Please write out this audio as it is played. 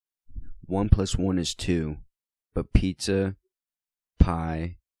1 + 1 is 2, but pizza,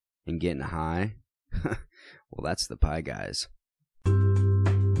 pie, and getting high, well, that's the pie guys. But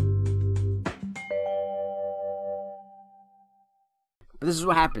this is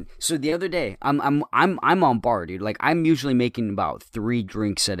what happened. So the other day, I'm on bar, dude. Like, I'm usually making about 3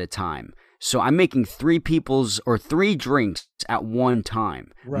 drinks at a time. So I'm making 3 drinks at one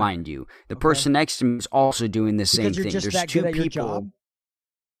time, right. Mind you. The person next to me is also doing the same thing. Just There's that 2 good at people. Your job?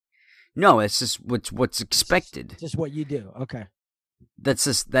 No, it's just what's expected. Just what you do. Okay.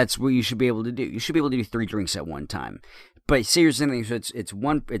 That's what you should be able to do. You should be able to do 3 drinks at one time. But here's the thing, so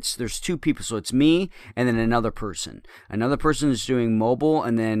there's 2 people, so it's me and then another person. Another person is doing mobile,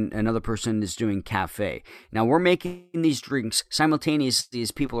 and then another person is doing cafe. Now we're making these drinks simultaneously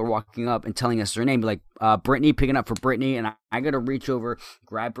as people are walking up and telling us their name, like Brittany, picking up for Brittany, and I gotta reach over,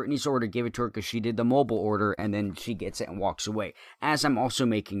 grab Brittany's order, give it to her because she did the mobile order, and then she gets it and walks away. As I'm also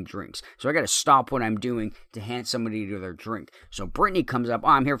making drinks, so I gotta stop what I'm doing to hand somebody to their drink. So Brittany comes up,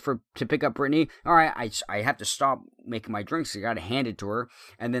 I'm here to pick up Brittany. All right, I have to stop making my drinks. So I gotta hand it to her,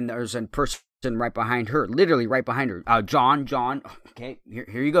 and then there's a person right behind her, literally right behind her. John. Okay, here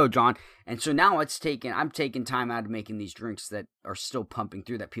you go, John. And so now I'm taking time out of making these drinks that are still pumping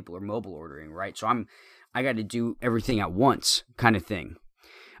through that people are mobile ordering, right? So I got to do everything at once, kind of thing.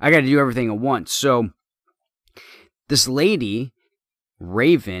 I got to do everything at once. So this lady,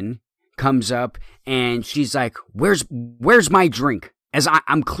 Raven, comes up and she's like, "Where's my drink?" As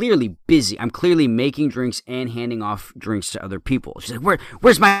I'm clearly busy. I'm clearly making drinks and handing off drinks to other people. She's like,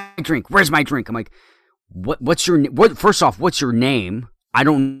 "Where's my drink? Where's my drink?" I'm like, First off, what's your name? I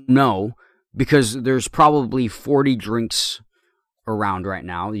don't know, because there's probably 40 drinks around right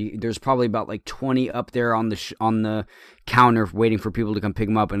now. There's probably about like 20 up there on the counter waiting for people to come pick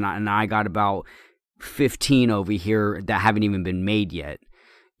them up, and I got about 15 over here that haven't even been made yet.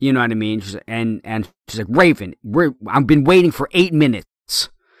 You know what I mean? And she's like, "Raven, I've been waiting for 8 minutes."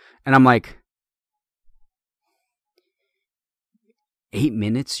 And I'm like, 8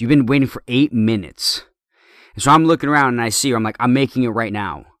 minutes? You've been waiting for 8 minutes. And so I'm looking around and I see her. I'm like, "I'm making it right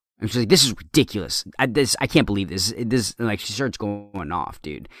now." And she's like, "This is ridiculous. I can't believe this." Like, she starts going off,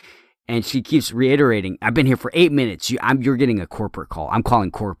 dude. And she keeps reiterating, "I've been here for 8 minutes. You're getting a corporate call. I'm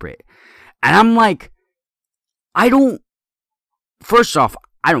calling corporate." And I'm like, first off,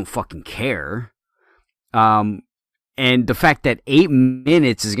 I don't fucking care. And the fact that 8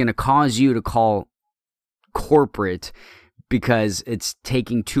 minutes is going to cause you to call corporate because it's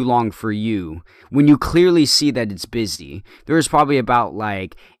taking too long for you, when you clearly see that it's busy. There's probably about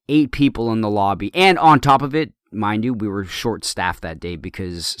like 8 people in the lobby. And on top of it, mind you, we were short-staffed that day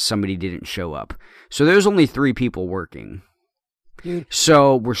because somebody didn't show up. So there's only 3 people working. Dude.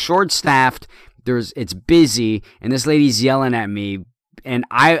 So we're short-staffed. It's busy, and this lady's yelling at me. And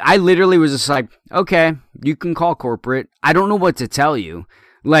I literally was just like, "Okay, you can call corporate." I don't know what to tell you.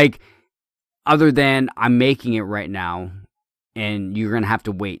 Like, other than I'm making it right now and you're going to have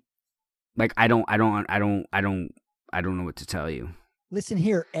to wait. Like, I don't know what to tell you. Listen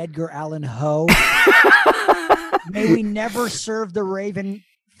here, Edgar Allan Poe. May we never serve the Raven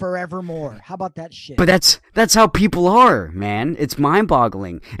forevermore. How about that shit? But that's how people are, man. It's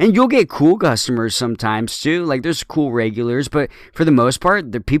mind-boggling. And you'll get cool customers sometimes too. Like, there's cool regulars, but for the most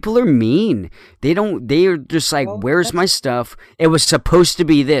part, the people are mean. They're just like, "Where's my stuff? It was supposed to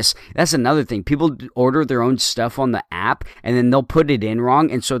be this." That's another thing. People order their own stuff on the app and then they'll put it in wrong.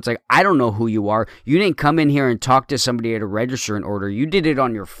 And so it's like, I don't know who you are. You didn't come in here and talk to somebody at a register and order. You did it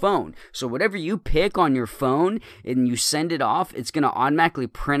on your phone. So whatever you pick on your phone and you send it off, it's going to automatically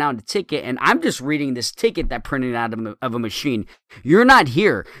print out a ticket, and I'm just reading this ticket that printed out of a machine. You're not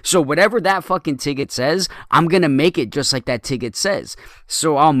here. So whatever that fucking ticket says, I'm going to make it just like that ticket says.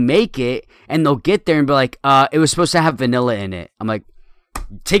 So I'll make it, and they'll get there and be like, "It was supposed to have vanilla in it." I'm like,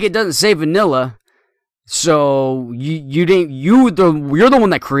 "Ticket doesn't say vanilla. So you're the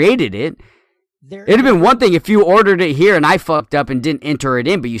one that created it." It'd have been one thing if you ordered it here and I fucked up and didn't enter it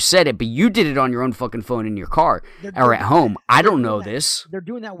in, but you said it, but you did it on your own fucking phone in your car or at home. I don't know this. They're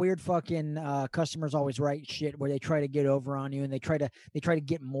doing that weird fucking customers always right shit where they try to get over on you and they try to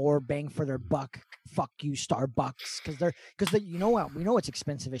get more bang for their buck. Fuck you, Starbucks, because you know what, we know it's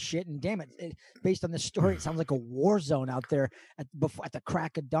expensive as shit, and damn it, based on this story, it sounds like a war zone out there at the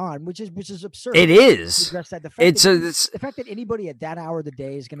crack of dawn, which is absurd. It is. The fact that anybody at that hour of the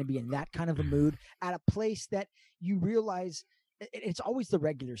day is going to be in that kind of a mood at a place that you realize it's always the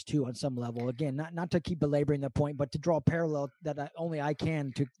regulars too on some level. Again, not to keep belaboring the point, but to draw a parallel that only I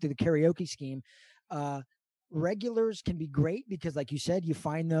can to the karaoke scheme. regulars can be great because, like you said, you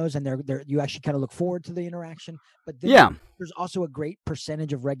find those and they're you actually kind of look forward to the interaction. But then there's also a great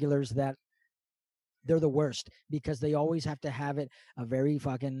percentage of regulars that they're the worst because they always have to have it a very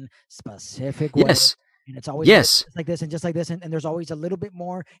fucking specific way. Yes. And it's always Yes. just like this and just like this. And there's always a little bit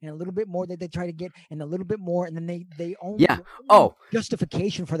more and a little bit more that they try to get and a little bit more. And then they only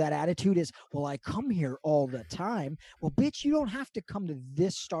justification for that attitude is, well, I come here all the time. Well, bitch, you don't have to come to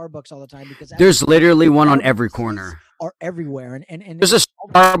this Starbucks all the time because there's literally one on every corner. Are everywhere. And there's a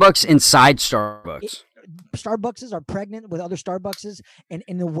Starbucks inside Starbucks. Starbucks are pregnant with other Starbucks, and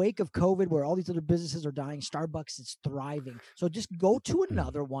in the wake of COVID, where all these other businesses are dying, Starbucks is thriving. So just go to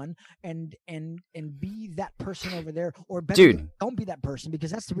another one and be that person over there, or better, don't be that person because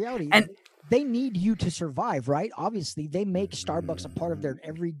that's the reality. And they need you to survive, right? Obviously, they make Starbucks a part of their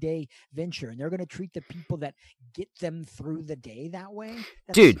everyday venture, and they're going to treat the people that get them through the day that way.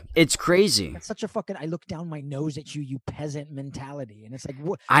 It's crazy. That's such a fucking I look down my nose at you, you peasant mentality, and it's like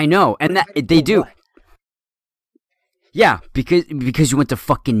what I know, and that they do. What? Yeah, because you went to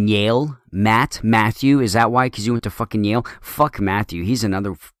fucking Yale, Matthew. Is that why? Because you went to fucking Yale? Fuck Matthew. He's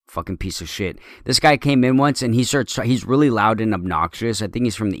another fucking piece of shit. This guy came in once and he's really loud and obnoxious. I think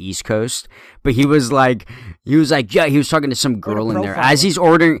he's from the East Coast, but he was like, yeah, he was talking to some girl in there as he's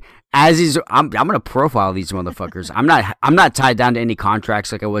ordering. I'm gonna profile these motherfuckers. I'm not tied down to any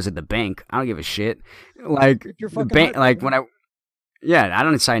contracts like I was at the bank. I don't give a shit. Like the bank, like when I. Yeah, I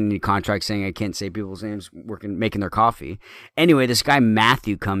don't sign any contract saying I can't say people's names making their coffee. Anyway, this guy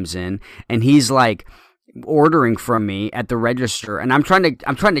Matthew comes in and he's like ordering from me at the register, and I'm trying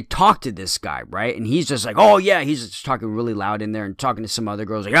to talk to this guy, right? And he's just like, oh yeah, he's just talking really loud in there and talking to some other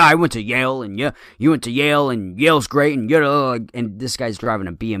girls like, yeah, I went to Yale, and yeah, you went to Yale, and Yale's great, and and this guy's driving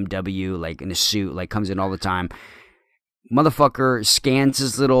a BMW like in a suit, like comes in all the time. Motherfucker scans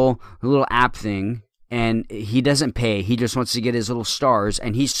his little app thing. And he doesn't pay. He just wants to get his little stars.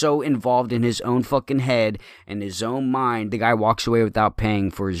 And he's so involved in his own fucking head and his own mind, the guy walks away without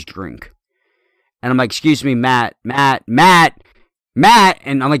paying for his drink. And I'm like, excuse me, Matt. And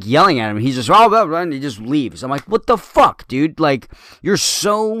I'm like yelling at him. He's just, oh, blah, blah, and he just leaves. I'm like, what the fuck, dude? Like, you're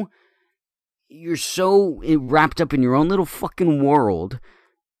so wrapped up in your own little fucking world.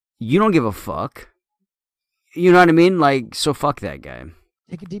 You don't give a fuck. You know what I mean? Like, so fuck that guy.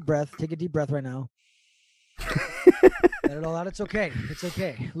 Take a deep breath. Take a deep breath right now. Let it all out. It's okay. It's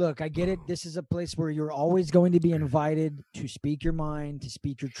okay. Look, I get it. This is a place where you're always going to be invited to speak your mind, to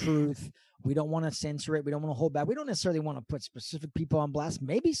speak your truth. We don't want to censor it. We don't want to hold back. We don't necessarily want to put specific people on blast.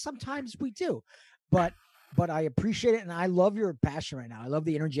 Maybe sometimes we do, but I appreciate it, and I love your passion right now. I love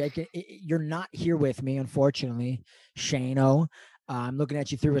the energy. You're not here with me, unfortunately, Shane-O. I'm looking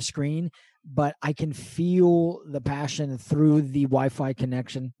at you through a screen, but I can feel the passion through the Wi-Fi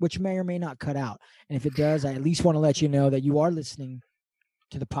connection, which may or may not cut out. And if it does, I at least want to let you know that you are listening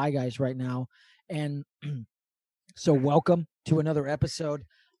to the Pie Guys right now. And so welcome to another episode.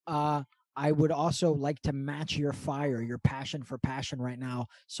 I would also like to match your fire, your passion for passion right now.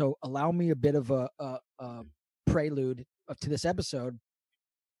 So allow me a bit of a prelude to this episode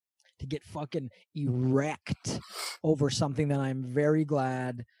to get fucking erect over something that I'm very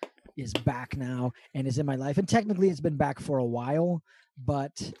glad is back now and is in my life. And technically it's been back for a while,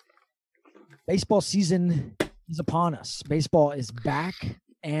 but baseball season is upon us. Baseball is back,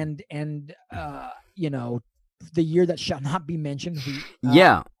 and you know, the year that shall not be mentioned.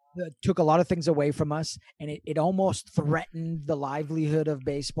 Took a lot of things away from us, and it almost threatened the livelihood of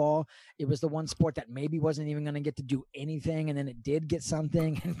baseball. It was the one sport that maybe wasn't even going to get to do anything, and then it did get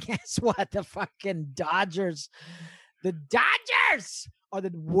something. And guess what? The fucking Dodgers are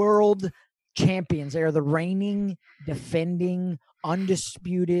the world champions. They are the reigning, defending,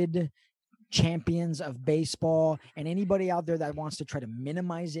 undisputed champions of baseball. And anybody out there that wants to try to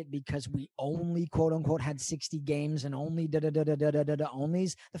minimize it because we only quote unquote had 60 games and only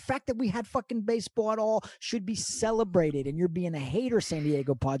onlys, the fact that we had fucking baseball at all should be celebrated. And you're being a hater, San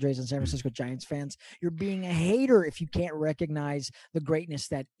Diego Padres and San Francisco Giants fans. You're being a hater if you can't recognize the greatness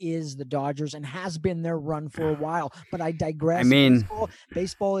that is the Dodgers and has been their run for a while. But I digress. I mean,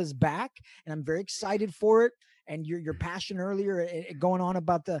 baseball is back, and I'm very excited for it. And your passion earlier going on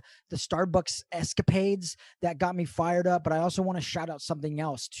about the Starbucks escapades, that got me fired up. But I also want to shout out something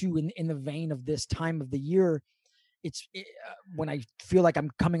else too, in the vein of this time of the year. When I feel like I'm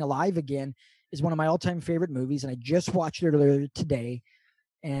coming alive again, is one of my all-time favorite movies. And I just watched it earlier today,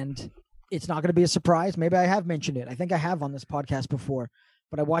 and it's not going to be a surprise. Maybe I have mentioned it. I think I have on this podcast before,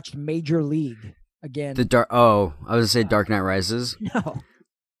 but I watched Major League again. I was going to say Dark Knight Rises. No.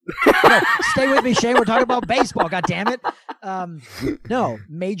 No, stay with me, Shane. We're talking about baseball. God damn it. No,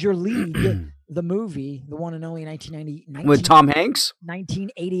 Major League the movie, the one and only 1990 with Tom Hanks.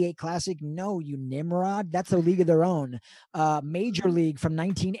 1988 classic. No, you Nimrod. That's a League of Their Own. Major League from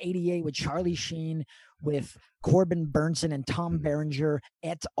 1988 with Charlie Sheen, with Corbin Burnson and Tom Berenger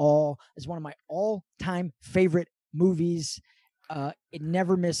et al. Is one of my all-time favorite movies. It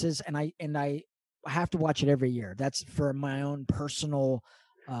never misses, and I have to watch it every year. That's for my own personal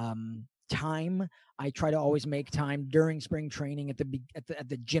time. I try to always make time during spring training at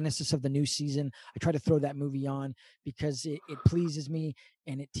the genesis of the new season. I try to throw that movie on because it pleases me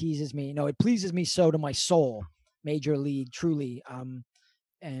and it teases me. No, it pleases me so to my soul. Major League, truly.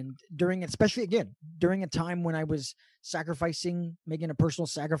 And especially again, during a time when I was making a personal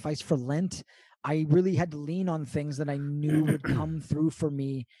sacrifice for Lent, I really had to lean on things that I knew would come through for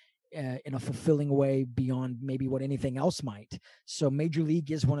me in a fulfilling way beyond maybe what anything else might. So Major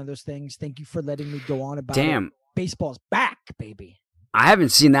League is one of those things. Thank you for letting me go on about it. Baseball's back, baby. I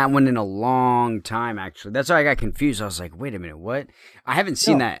haven't seen that one in a long time, actually. That's why I got confused. I was like, wait a minute, what? I haven't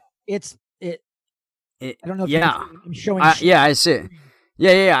seen that. I don't know if I'm showing. Yeah, I see it.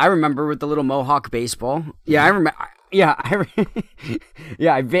 Yeah. I remember with the little mohawk baseball. Yeah, I remember. Yeah, I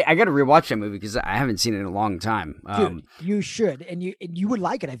got to rewatch that movie because I haven't seen it in a long time. Dude, you should, and you would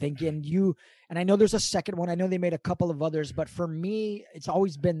like it, I think. And I know there's a second one. I know they made a couple of others, but for me, it's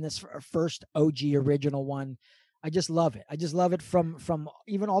always been this first OG original one. I just love it. I just love it from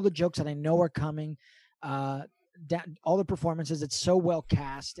even all the jokes that I know are coming, all the performances. It's so well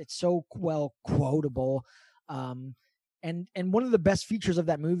cast. It's so well quotable. And one of the best features of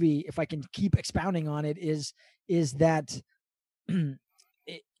that movie, if I can keep expounding on it, is that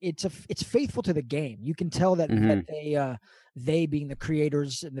it's faithful to the game. You can tell that, that they being the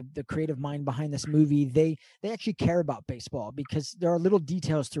creators and the creative mind behind this movie, they actually care about baseball, because there are little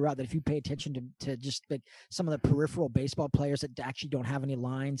details throughout that if you pay attention to just like some of the peripheral baseball players that actually don't have any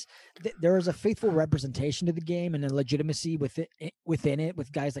lines, there is a faithful representation to the game and a legitimacy within it,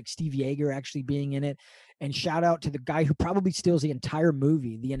 with guys like Steve Yeager actually being in it. And shout out to the guy who probably steals the entire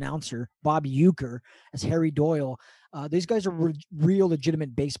movie, the announcer, Bob Uecker, as Harry Doyle. These guys are real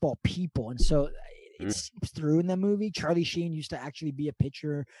legitimate baseball people. And so it seeps through in the movie. Charlie Sheen used to actually be a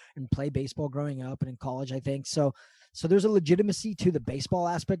pitcher and play baseball growing up and in college, I think. So there's a legitimacy to the baseball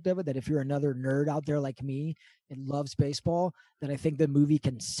aspect of it, that if you're another nerd out there like me and loves baseball, then I think the movie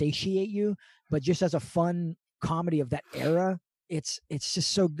can satiate you. But just as a fun comedy of that era, it's just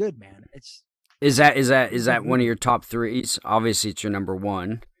so good, man. Is that one of your top threes? Obviously, it's your number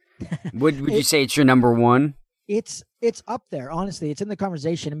one. Would you say it's your number one? It's up there, honestly. It's in the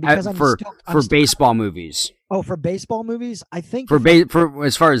conversation, and because for baseball movies. Oh, for baseball movies, I think for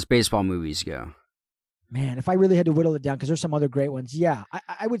as far as baseball movies go. Man, if I really had to whittle it down, because there's some other great ones. Yeah,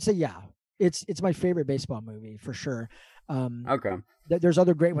 I would say it's my favorite baseball movie for sure. Okay. There's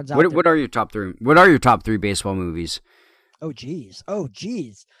other great ones out there. What are your top three? What are your top three baseball movies? Oh geez.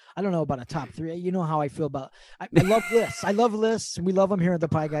 I don't know about a top three. You know how I feel about. I love lists. I love lists, and we love them here at the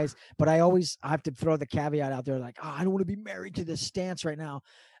Pie Guys. But I have to throw the caveat out there, like, I don't want to be married to this stance right now.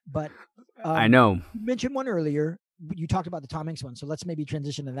 But I know you mentioned one earlier. You talked about the Tom Hanks one, so let's maybe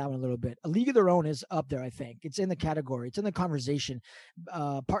transition to that one a little bit. A League of Their Own is up there, I think. It's in the category. It's in the conversation,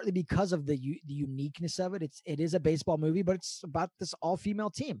 partly because of the uniqueness of it. It is a baseball movie, but it's about this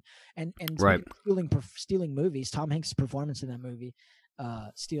all-female team. And right. stealing movies. Tom Hanks' performance in that movie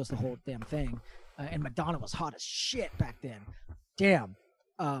steals the whole damn thing. And Madonna was hot as shit back then. Damn.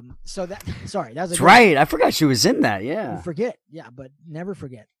 That's right. I forgot she was in that. Yeah. Forget. Yeah, but never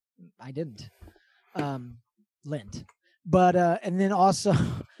forget. I didn't. Lent. But and then also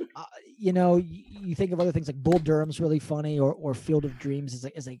you think of other things like Bull Durham's really funny, or Field of Dreams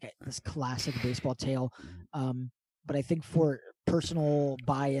is like this classic baseball tale. But I think for personal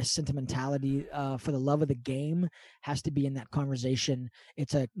bias, sentimentality, for the love of the game has to be in that conversation.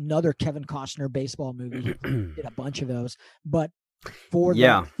 It's another Kevin Costner baseball movie. He did a bunch of those, but for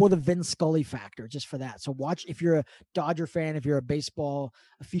the Vin Scully factor, just for that. So watch, if you're a Dodger fan, if you're a baseball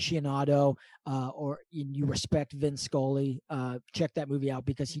aficionado, or you respect Vin Scully, check that movie out,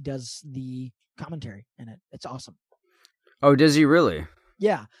 because he does the commentary in it. It's awesome. Oh, does he really?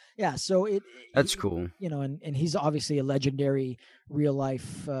 Yeah. So that's cool. And he's obviously a legendary real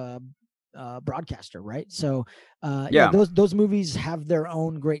life broadcaster, right? So those movies have their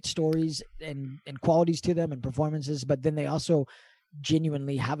own great stories and qualities to them and performances, but then they also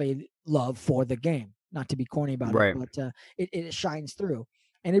genuinely have a love for the game. Not to be corny about it, but it shines through,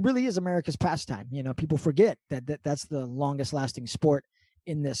 and it really is America's pastime. People forget that's the longest lasting sport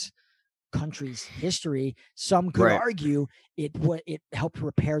in this country's history. Some could Right. argue it helped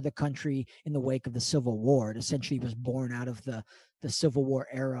repair the country in the wake of the Civil War. It essentially was born out of the Civil War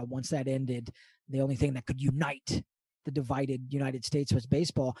era. Once that ended, the only thing that could unite the divided United States was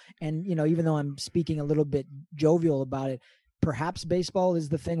baseball. And, even though I'm speaking a little bit jovial about it, perhaps baseball is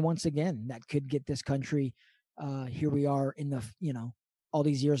the thing once again that could get this country. Here we are in the, all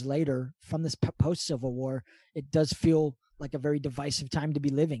these years later from this post-Civil War. It does feel like a very divisive time to be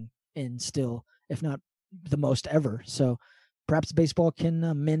living in still, if not the most ever. So perhaps baseball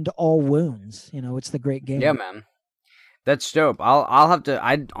can mend all wounds. It's the great game. Yeah, man. That's dope. I'll have to.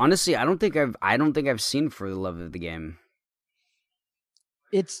 I honestly, I don't think I've seen For the Love of the Game.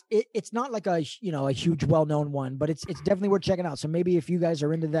 It's not like a huge well-known one, but it's definitely worth checking out. So maybe if you guys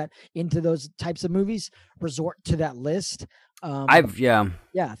are into those types of movies, resort to that list.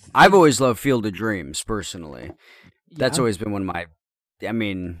 I've always loved Field of Dreams personally. That's always been one of my. I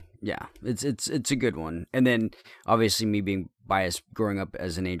mean, yeah, it's a good one. And then obviously me being biased, growing up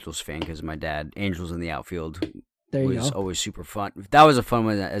as an Angels fan because of my dad, Angels in the Outfield was always super fun. That was a fun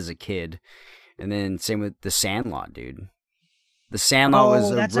one as a kid. And then same with The Sandlot, dude. The Sandlot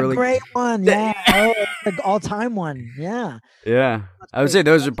was that's a great one. Yeah, the all-time one. Yeah. Yeah, I would say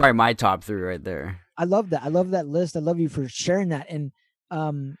those are probably my top 3 right there. I love that. I love that list. I love you for sharing that. And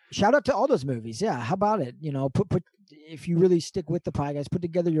shout out to all those movies. Yeah, how about it? Put if you really stick with the pie, guys, put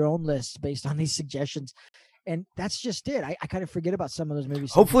together your own lists based on these suggestions. And that's just it. I kind of forget about some of those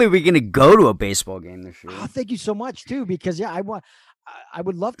movies. Hopefully, we're gonna go to a baseball game this year. Oh, thank you so much too, because I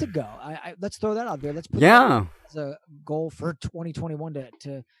would love to go. Let's throw that out there. Let's put that as a goal for 2021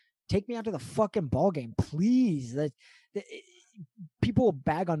 to take me out to the fucking ball game, please. People will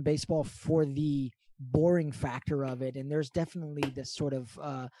bag on baseball for the boring factor of it, and there's definitely this sort of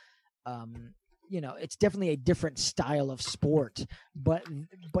it's definitely a different style of sport, but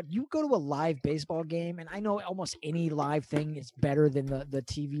you go to a live baseball game, and I know almost any live thing is better than the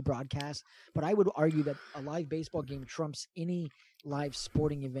TV broadcast, but I would argue that a live baseball game trumps any live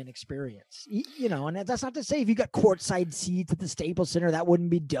sporting event experience. And that's not to say if you got courtside seats at the Staples Center, that wouldn't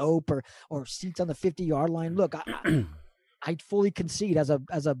be dope, or seats on the 50-yard line. Look, I fully concede as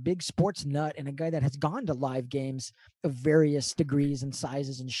a big sports nut and a guy that has gone to live games of various degrees and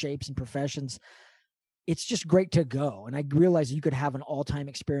sizes and shapes and professions. It's just great to go. And I realize you could have an all-time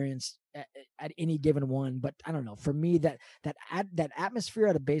experience at any given one, but I don't know. For me, that atmosphere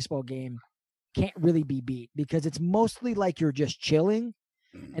at a baseball game can't really be beat because it's mostly like you're just chilling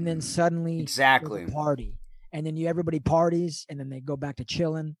and then suddenly exactly there's a party. And then everybody parties, and then they go back to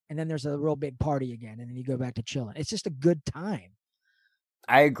chilling, and then there's a real big party again, and then you go back to chilling. It's just a good time.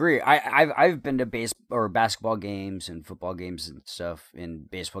 I agree. I've been to basketball games and football games and stuff,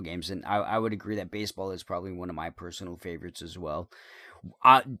 and baseball games, and I would agree that baseball is probably one of my personal favorites as well.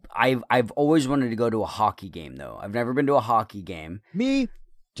 I've always wanted to go to a hockey game though. I've never been to a hockey game. Me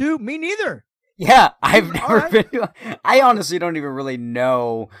too. Me neither. Yeah, I've never been to. I honestly don't even really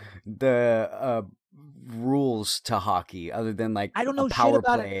know the rules to hockey other than like I don't know power shit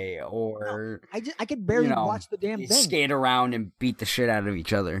about play it. or I could barely watch the damn thing. Skate around and beat the shit out of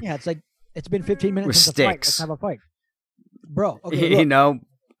each other. Yeah, it's like it's been 15 minutes with since sticks. a fight. Let's have a fight, bro. Okay, look,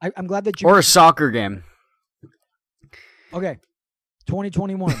 I'm glad that you or a soccer game. Okay,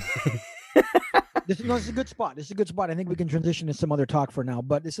 2021. This is a good spot. This is a good spot. I think we can transition to some other talk for now,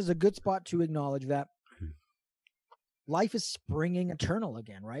 but this is a good spot to acknowledge that life is springing eternal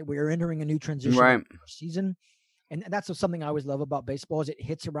again, right? We are entering a new transition season. And that's something I always love about baseball is it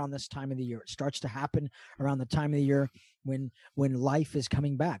hits around this time of the year. It starts to happen around the time of the year when life is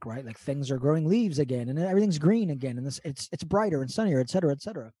coming back, right? Like things are growing leaves again and everything's green again. And it's brighter and sunnier, et cetera, et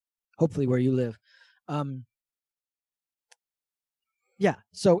cetera. Hopefully where you live. Yeah.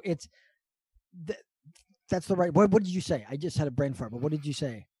 So that's the right. What did you say? I just had a brain fart, but what did you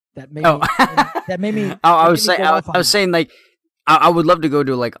say? That made me. I was saying like I would love to go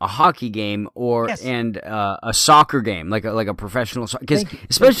to like a hockey game and a soccer game, like a professional soccer, because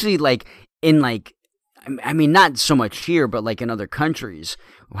especially like in like I mean not so much here, but like in other countries,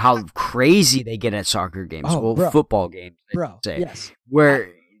 how crazy they get at soccer games, football games,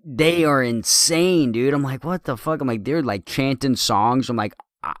 where they are insane, dude. I'm like, what the fuck? I'm like, they're like chanting songs. I'm like,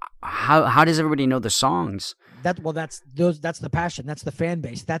 how does everybody know the songs? That's the passion. That's the fan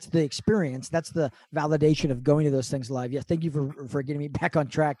base. That's the experience. That's the validation of going to those things live. Yes, thank you for getting me back on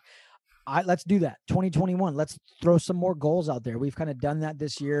track. Let's do that. 2021. Let's throw some more goals out there. We've kind of done that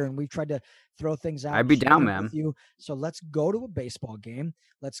this year, and we've tried to throw things out. I'd be down, man. So let's go to a baseball game.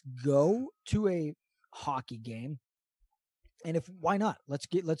 Let's go to a hockey game. And if why not? Let's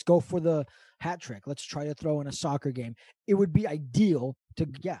go for the hat trick. Let's try to throw in a soccer game. It would be ideal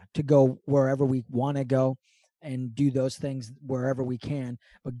to go wherever we want to go and do those things wherever we can.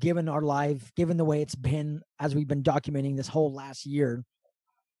 But given the way it's been as we've been documenting this whole last year,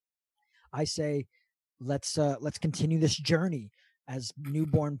 I say let's continue this journey as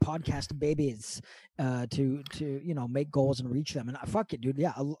newborn podcast babies to make goals and reach them. And fuck it, dude.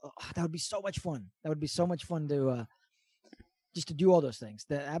 Yeah, that would be so much fun. That would be so much fun to just to do all those things.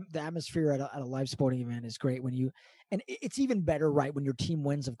 The atmosphere at a live sporting event is great and it's even better, right, when your team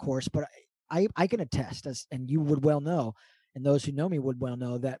wins, of course. But I can attest, and you would well know, and those who know me would well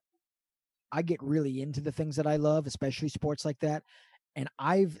know, that I get really into the things that I love, especially sports like that. And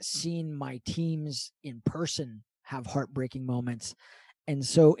I've seen my teams in person have heartbreaking moments. And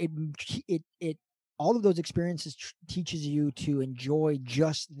so it all of those experiences teaches you to enjoy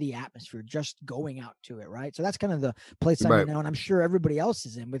just the atmosphere, just going out to it, right? So that's kind of the place I'm in now, and I'm sure everybody else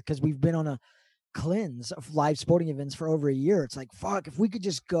is in, because we've been on a cleanse of live sporting events for over a year. It's like, fuck, if we could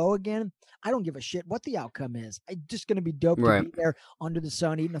just go again, I don't give a shit what the outcome is. It's just going to be dope to be there under the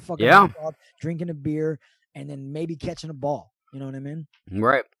sun, eating a fucking hot dog, drinking a beer, and then maybe catching a ball. You know what I mean?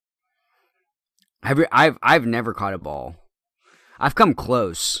 Right. I've never caught a ball. I've come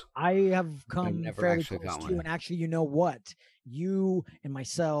close. I have come fairly close too. And actually, you know what? You and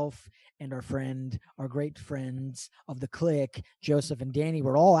myself and our great friends of the clique, Joseph and Danny,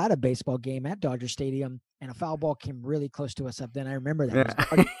 were all at a baseball game at Dodger Stadium, and a foul ball came really close to us up then. I remember that.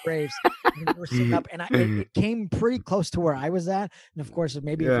 It was Braves. And we were sitting up, and it came pretty close to where I was at. And of course,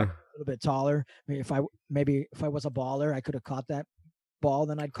 maybe if I was a little bit taller, if I was a baller, I could have caught that ball,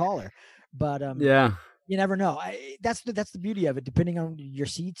 then I'd call her. But you never know. That's the beauty of it. Depending on your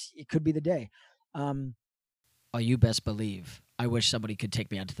seats, it could be the day. Oh, you best believe. I wish somebody could take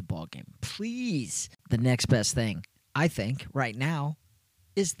me out to the ball game. Please. The next best thing, I think, right now,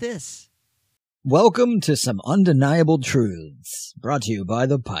 is this. Welcome to some undeniable truths, brought to you by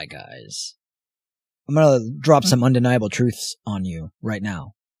the Pie Guys. I'm going to drop some undeniable truths on you right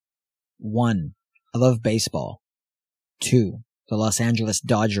now. 1, I love baseball. 2, the Los Angeles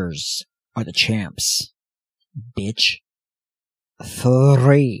Dodgers are the champs. Bitch.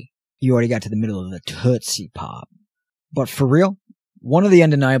 3, you already got to the middle of the Tootsie Pop. But for real, one of the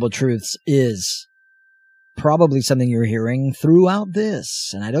undeniable truths is probably something you're hearing throughout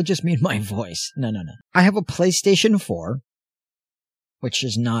this. And I don't just mean my voice. No. I have a PlayStation 4, which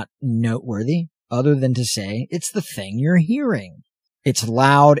is not noteworthy, other than to say it's the thing you're hearing. It's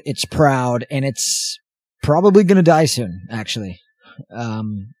loud, it's proud, and it's probably going to die soon, actually.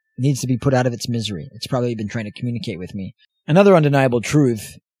 Needs to be put out of its misery. It's probably been trying to communicate with me. Another undeniable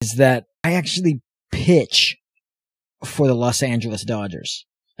truth is that I actually pitch for the Los Angeles Dodgers.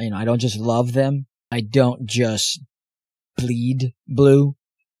 I don't just love them. I don't just bleed blue.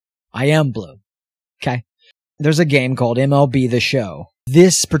 I am blue. Okay? There's a game called MLB The Show.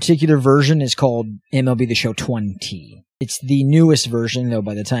 This particular version is called MLB The Show 20. It's the newest version, though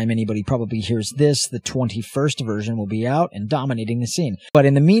by the time anybody probably hears this, the 21st version will be out and dominating the scene. But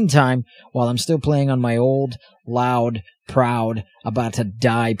in the meantime, while I'm still playing on my old, loud, proud, about to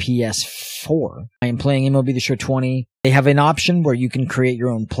die PS4, I am playing MLB The Show 20. They have an option where you can create your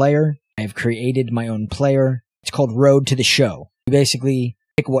own player. I have created my own player. It's called Road to the Show. You basically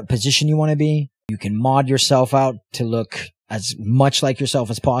pick what position you want to be. You can mod yourself out to look as much like yourself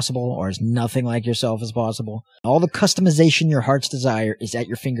as possible or as nothing like yourself as possible. All the customization your heart's desire is at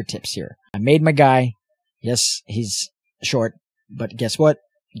your fingertips here. I made my guy. Yes, he's short, but guess what?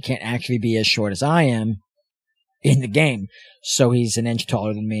 He can't actually be as short as I am in the game. So he's an inch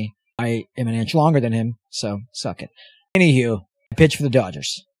taller than me. I am an inch longer than him, so suck it. Anywho, I pitched for the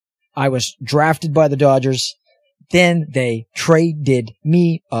Dodgers. I was drafted by the Dodgers. Then they traded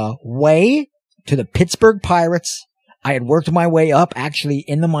me away to the Pittsburgh Pirates. I had worked my way up, actually,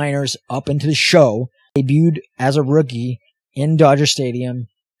 in the minors, up into the show. Debuted as a rookie in Dodger Stadium.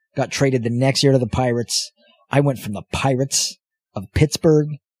 Got traded the next year to the Pirates. I went from the Pirates of Pittsburgh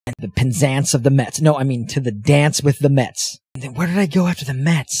and the Penzance of the Mets. No, I mean to the dance with the Mets. And then where did I go after the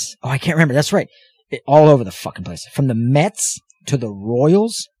Mets? Oh, I can't remember. That's right. All over the fucking place. From the Mets to the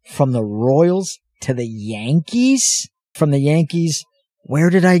Royals. From the Royals to the Yankees. From the Yankees,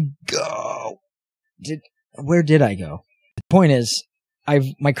 where did I go? Where did I go? The point is,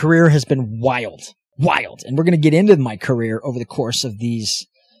 my career has been wild. And we're going to get into my career over the course of these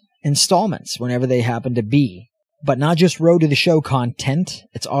installments, whenever they happen to be. But not just Road to the Show content.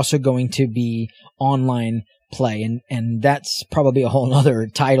 It's also going to be online play. And that's probably a whole other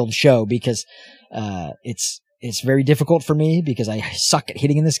titled show, because it's very difficult for me because I suck at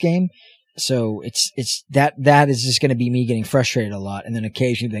hitting in this game. So it's that is just going to be me getting frustrated a lot, and then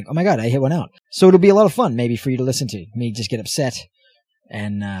occasionally think, oh my god, I hit one out. So it'll be a lot of fun maybe for you to listen to me just get upset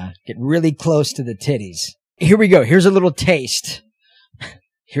and get really close to the titties. Here we go. Here's a little taste.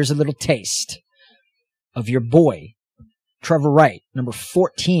 Here's a little taste of your boy, Trevor Wright, number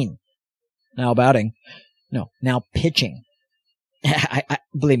 14. Now pitching. I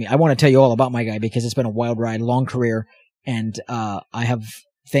believe me, I want to tell you all about my guy because it's been a wild ride, long career, and I have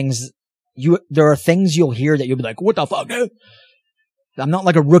things. There are things you'll hear that you'll be like, what the fuck, dude? I'm not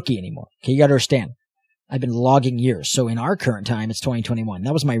like a rookie anymore. Okay, you gotta understand. I've been logging years. So in our current time, it's 2021.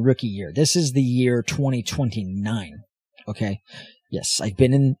 That was my rookie year. This is the year 2029. Okay? Yes, I've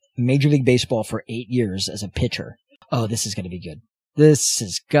been in Major League Baseball for 8 years as a pitcher. Oh, this is gonna be good. This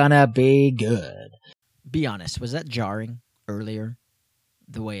is gonna be good. Be honest, was that jarring earlier?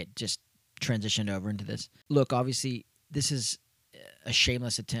 The way it just transitioned over into this? Look, obviously, this is a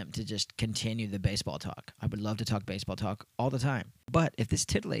shameless attempt to just continue the baseball talk. I would love to talk baseball talk all the time. But if this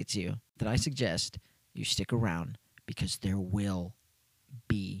titillates you, then I suggest you stick around because there will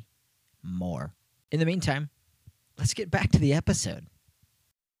be more. In the meantime, let's get back to the episode.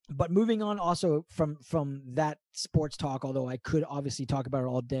 But moving on also from that sports talk, although I could obviously talk about it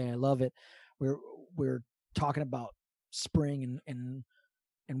all day. I love it. We're talking about spring and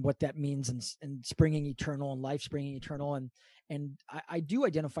what that means and springing eternal and life springing eternal. And I do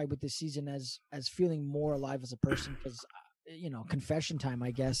identify with this season as feeling more alive as a person because, confession time,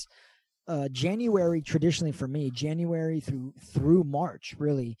 I guess. January, traditionally for me, January through March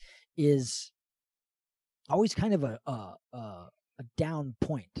really is always kind of a down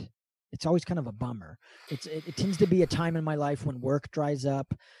point. It's always kind of a bummer. It tends to be a time in my life when work dries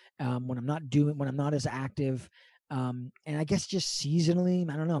up, when I'm not as active. And I guess just seasonally,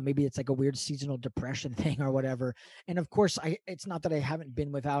 I don't know, maybe it's like a weird seasonal depression thing or whatever. And of course, it's not that I haven't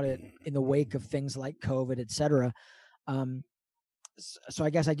been without it in the wake of things like COVID, et cetera. So I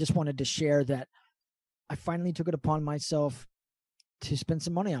guess I just wanted to share that I finally took it upon myself to spend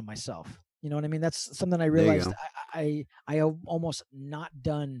some money on myself. You know what I mean? That's something I realized I have almost not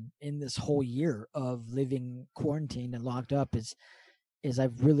done in this whole year of living quarantined and locked up is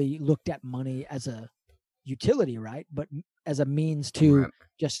I've really looked at money as a utility, right? But as a means to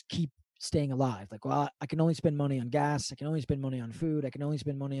just keep staying alive. Like, well, I can only spend money on gas. I can only spend money on food. I can only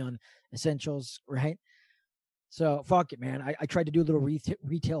spend money on essentials, right? So fuck it, man. I tried to do a little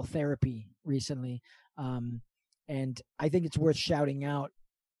retail therapy recently. And I think it's worth shouting out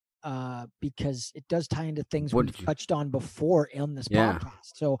because it does tie into things we've touched on before in this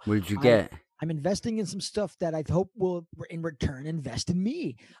podcast. So what did you get? I'm investing in some stuff that I hope will, in return, invest in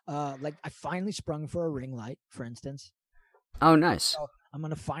me. Like I finally sprung for a ring light, for instance. Oh, nice. So I'm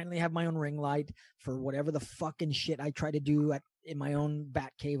going to finally have my own ring light for whatever the fucking shit I try to do in my own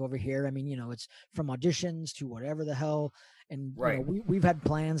bat cave over here. I mean, it's from auditions to whatever the hell. And we've had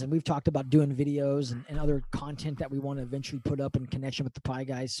plans and we've talked about doing videos and other content that we want to eventually put up in connection with the Pie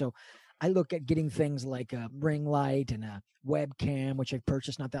Guys. So I look at getting things like a ring light and a webcam, which I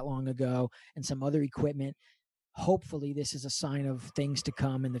purchased not that long ago, and some other equipment. Hopefully this is a sign of things to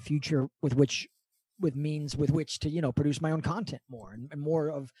come in the future with which to, produce my own content more and more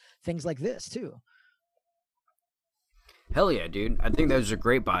of things like this too. Hell yeah, dude. I think those are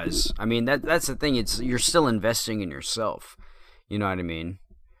great buys. I mean, that's the thing. You're still investing in yourself. You know what I mean?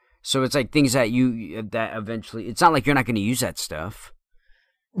 So it's like things that that eventually, it's not like you're not going to use that stuff.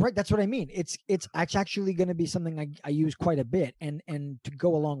 Right, that's what I mean. It's actually going to be something I use quite a bit, and to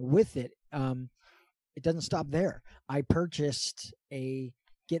go along with it, it doesn't stop there. I purchased a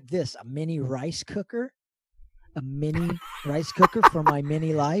mini rice cooker, for my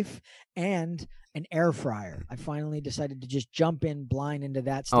mini life, and an air fryer. I finally decided to just jump in blind into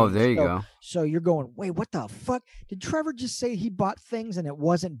that stage. Oh, there you go. So you're going, wait, what the fuck? Did Trevor just say he bought things and it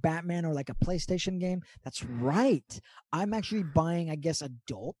wasn't Batman or like a PlayStation game? That's right. I'm actually buying, I guess,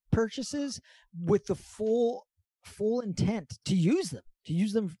 adult purchases with the full intent to use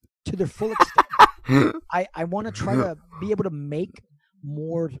them to their full extent. I want to try to be able to make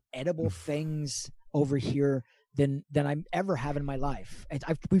more edible things over here than I ever have in my life.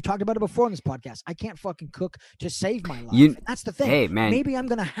 We've talked about it before on this podcast. I can't fucking cook to save my life. And that's the thing. Hey, man. Maybe I'm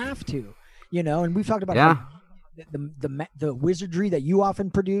gonna have to, and we've talked about how the wizardry that you often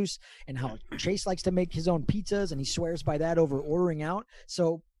produce and how Chase likes to make his own pizzas and he swears by that over ordering out.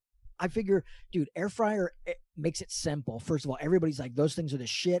 So I figure, dude, air fryer makes it simple. First of all, everybody's like, those things are the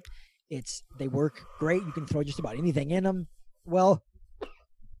shit. They work great. You can throw just about anything in them. Well,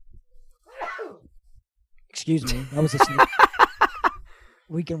 excuse me, that was a sneak.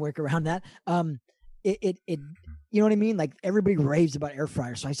 We can work around that. you know what I mean? Like everybody raves about air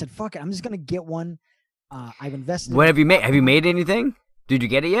fryers. So I said, fuck it. I'm just going to get one. I've invested. What have you made? Have you made anything? Did you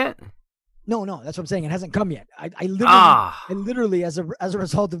get it yet? No, that's what I'm saying. It hasn't come yet. I literally, as a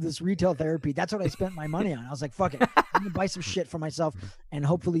result of this retail therapy, that's what I spent my money on. I was like, fuck it. I'm going to buy some shit for myself. And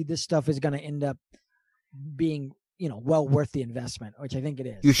hopefully this stuff is going to end up being, well worth the investment, which I think it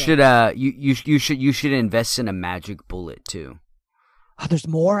is. You should invest in a magic bullet too. Oh, there's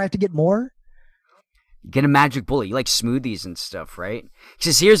more? I have to get more? Get a magic bullet. You like smoothies and stuff, right?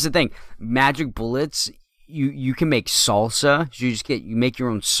 Because here's the thing. Magic bullets, you can make salsa. You make your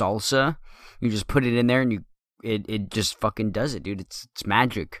own salsa. You just put it in there and it just fucking does it, dude. It's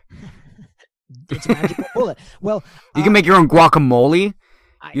magic. It's a magic bullet. Well, you can make your own guacamole.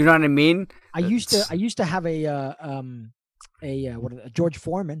 You know what I mean? I used to have a George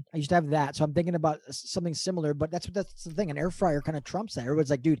Foreman. I used to have that. So I'm thinking about something similar, but that's the thing. An air fryer kind of trumps that.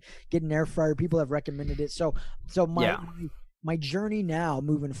 Everyone's like, dude, get an air fryer. People have recommended it. So my journey now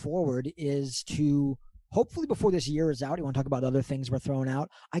moving forward is to hopefully before this year is out, you want to talk about other things we're throwing out,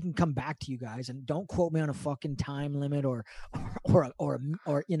 I can come back to you guys, and don't quote me on a fucking time limit or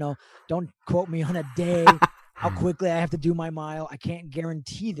don't quote me on a day, how quickly I have to do my mile. I can't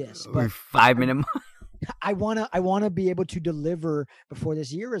guarantee this, but 5-minute mile. I wanna be able to deliver before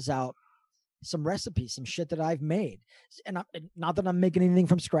this year is out some recipes, some shit that I've made, and not that I'm making anything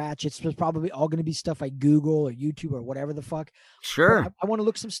from scratch. It's probably all going to be stuff I Google or YouTube or whatever the fuck. Sure. I want to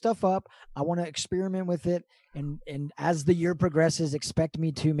look some stuff up. I want to experiment with it, and as the year progresses, expect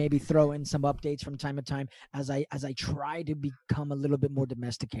me to maybe throw in some updates from time to time as I try to become a little bit more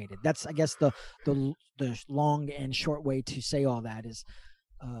domesticated. That's, I guess, the long and short way to say all that is,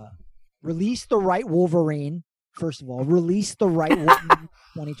 release the right Wolverine. First of all, release the right Wolverine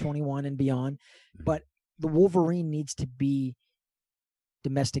 2021 and beyond. But the Wolverine needs to be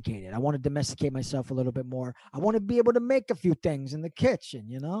domesticated. I want to domesticate myself a little bit more. I want to be able to make a few things in the kitchen,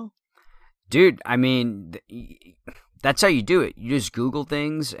 Dude, I mean, that's how you do it. You just Google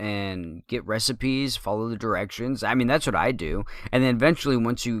things and get recipes, follow the directions. I mean, that's what I do. And then eventually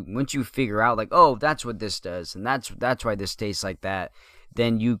once you figure out like, oh, that's what this does, and that's why this tastes like that,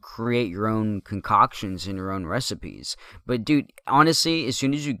 then you create your own concoctions and your own recipes. But dude, honestly, as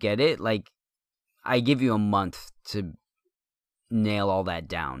soon as you get it, like, I give you a month to nail all that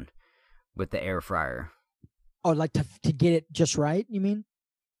down with the air fryer. Oh, like to get it just right, you mean?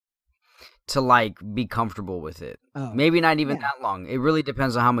 To like be comfortable with it. Oh, maybe not even that long. It really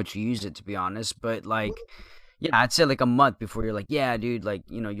depends on how much you use it, to be honest. But like, yeah, I'd say like a month before you're like, yeah, dude, like,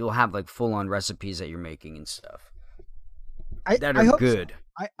 you'll have like full on recipes that you're making and stuff. That are good.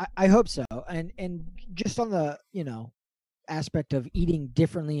 So. I hope so. And just on the, aspect of eating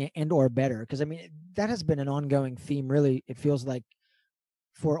differently and or better, because I mean, that has been an ongoing theme, really, it feels like,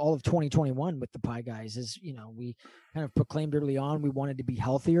 for all of 2021 with the Pie Guys, is, we kind of proclaimed early on we wanted to be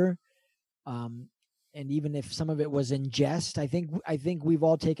healthier. And even if some of it was in jest, I think we've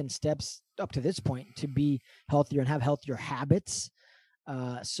all taken steps up to this point to be healthier and have healthier habits.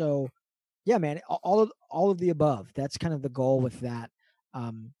 So yeah, man, all of the above. That's kind of the goal with that.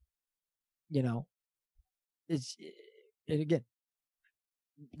 Again,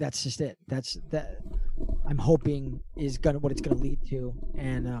 that's just it. That's that I'm hoping is what it's gonna lead to.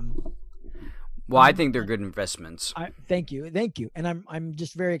 And well, I think they're good investments. Thank you, and I'm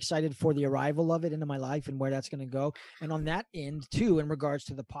just very excited for the arrival of it into my life and where that's going to go. And on that end too, in regards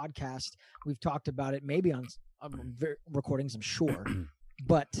to the podcast, we've talked about it maybe on recordings, I'm sure,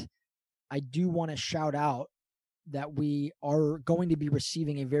 but I do want to shout out that we are going to be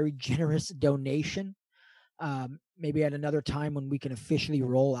receiving a very generous donation. Maybe at another time when we can officially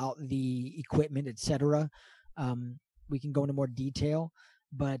roll out the equipment, etc. We can go into more detail.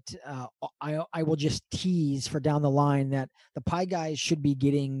 But I will just tease for down the line that the Pie Guys should be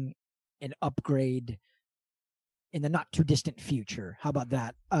getting an upgrade in the not too distant future. How about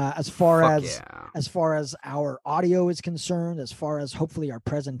that? As far as our audio is concerned, as far as hopefully our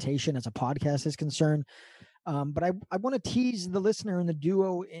presentation as a podcast is concerned. But I want to tease the listener and the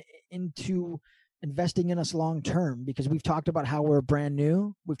duo into investing in us long term, because we've talked about how we're brand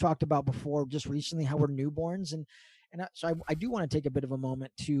new. We've talked about before just recently how we're newborns, and so I do want to take a bit of a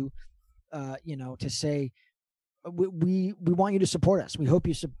moment to, to say we want you to support us. We hope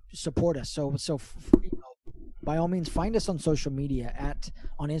you support us. So by all means, find us on social media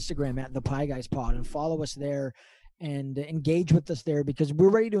on Instagram at the Pie Guys Pod, and follow us there and engage with us there, because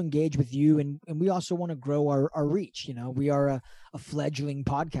we're ready to engage with you, and we also want to grow our reach. We are a fledgling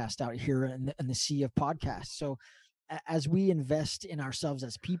podcast out here in the sea of podcasts. So as we invest in ourselves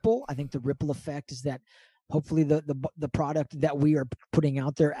as people, I think the ripple effect is that hopefully the product that we are putting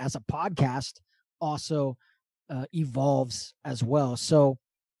out there as a podcast also evolves as well. So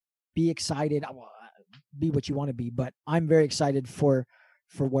be excited. Be what you want to be, but I'm very excited for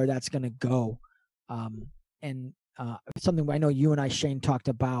where that's going to go. And something I know you and I, Shane, talked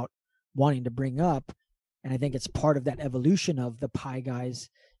about wanting to bring up, and I think it's part of that evolution of the Pie Guys,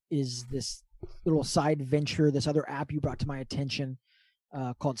 is this little side venture, this other app you brought to my attention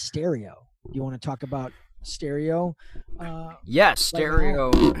called Stereo. Do you want to talk about Stereo? Yes,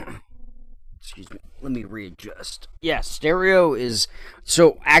 Stereo. Excuse me. Let me readjust. Yeah, Stereo is.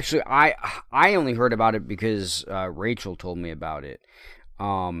 So actually, I only heard about it because Rachel told me about it.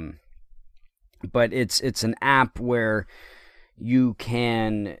 But it's an app where you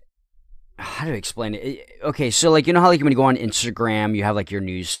can. How do I explain it? Okay, so like, you know how like when you go on Instagram, you have like your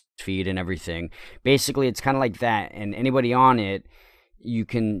news feed and everything. Basically, it's kind of like that, and anybody on it, you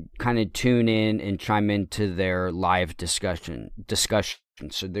can kind of tune in and chime into their live discussion.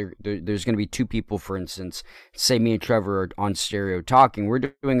 So there's going to be two people, for instance, say me and Trevor are on Stereo talking. We're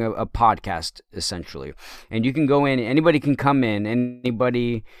doing a podcast, essentially. And you can go in, anybody can come in,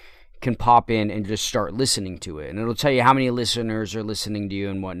 anybody can pop in and just start listening to it. And it'll tell you how many listeners are listening to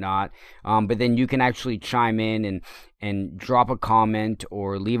you and whatnot. But then you can actually chime in and drop a comment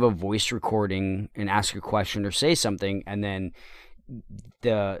or leave a voice recording and ask a question or say something, and then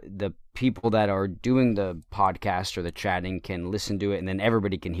the people that are doing the podcast or the chatting can listen to it, and then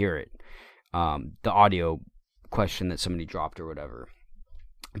everybody can hear it, the audio question that somebody dropped or whatever.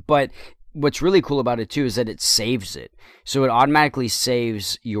 But what's really cool about it too is that it saves it, so it automatically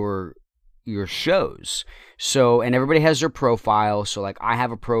saves your shows. So, and everybody has their profile. So like I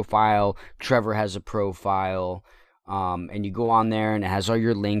have a profile, Trevor has a profile. And you go on there and it has all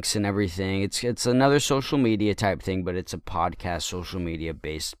your links and everything. It's another social media type thing, but it's a podcast social media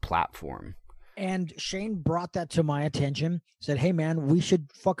based platform. And Shane brought that to my attention, said, hey man, we should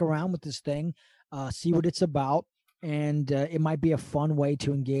fuck around with this thing, see what it's about. And it might be a fun way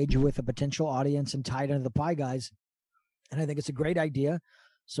to engage with a potential audience and tie it into the Pie Guys. And I think it's a great idea.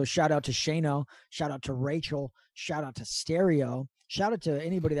 So shout out to Shano, shout out to Rachel, shout out to Stereo, shout out to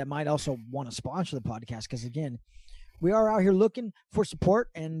anybody that might also want to sponsor the podcast. Because again, we are out here looking for support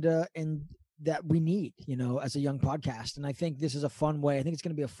and that we need, you know, as a young podcast. And I think this is a fun way. I think it's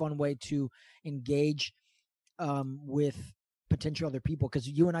going to be a fun way to engage with potential other people, because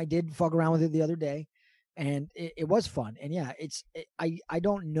you and I did fuck around with it the other day, and it was fun. And yeah, I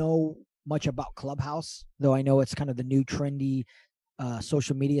don't know much about Clubhouse, though I know it's kind of the new trendy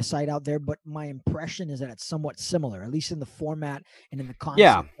social media site out there, but my impression is that it's somewhat similar, at least in the format and in the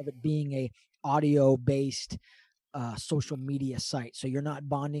concept of it being a audio based social media site. So you're not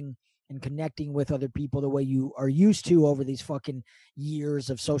bonding and connecting with other people the way you are used to over these fucking years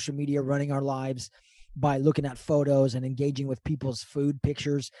of social media running our lives by looking at photos and engaging with people's food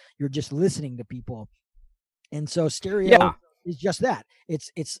pictures. You're just listening to people. And so Stereo is just that.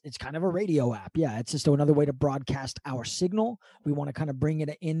 It's kind of a radio app. Yeah, it's just another way to broadcast our signal. We want to kind of bring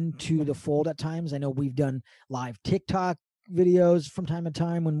it into the fold at times. I know we've done live TikTok videos from time to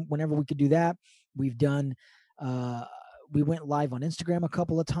time whenever we could do that. We've done we went live on Instagram a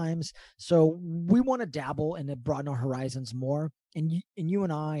couple of times. So we want to dabble and broaden our horizons more. And you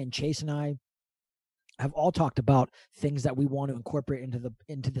and I and Chase and I have all talked about things that we want to incorporate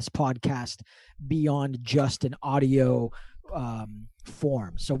into this podcast beyond just an audio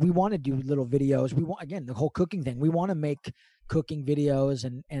form. So we want to do little videos. We want, again, the whole cooking thing. We want to make cooking videos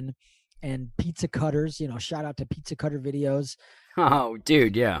and pizza cutters, you know, shout out to pizza cutter videos. Oh,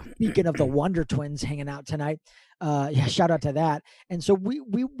 dude, yeah. Speaking of the Wonder Twins hanging out tonight, yeah, shout out to that. And so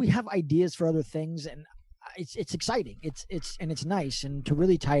we have ideas for other things, and it's exciting. It's nice. And to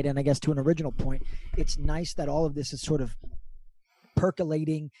really tie it in, I guess, to an original point, it's nice that all of this is sort of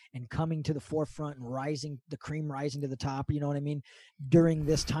percolating and coming to the forefront and rising, the cream rising to the top, you know what I mean, during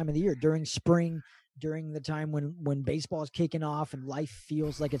this time of the year, during spring, during the time when baseball is kicking off and life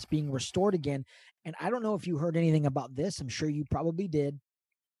feels like it's being restored again. And I don't know if you heard anything about this. I'm sure you probably did.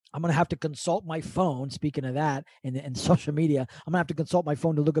 I'm going to have to consult my phone. Speaking of that, and social media, I'm going to have to consult my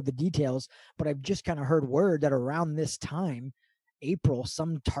phone to look up the details. But I've just kind of heard word that around this time, April,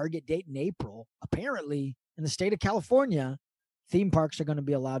 some target date in April, apparently in the state of California, theme parks are going to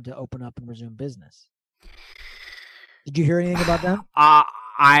be allowed to open up and resume business. Did you hear anything about that?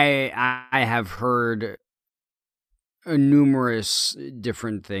 I have heard numerous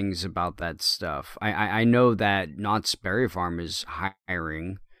different things about that stuff. I know that Knott's Berry Farm is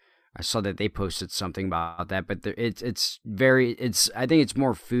hiring. I saw that they posted something about that, but I think it's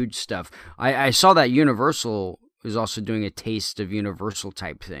more food stuff. I saw that Universal is also doing a taste of Universal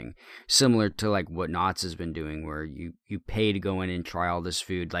type thing, similar to like what Knott's has been doing, where you pay to go in and try all this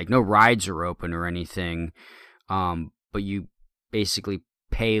food. Like no rides are open or anything. but you basically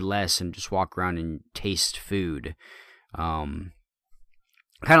pay less and just walk around and taste food. Kind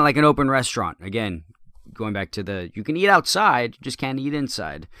of like an open restaurant. Again, going back to you can eat outside, you just can't eat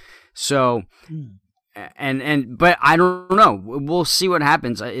inside. So, but I don't know. We'll see what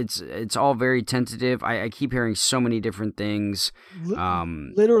happens. It's all very tentative. I keep hearing so many different things.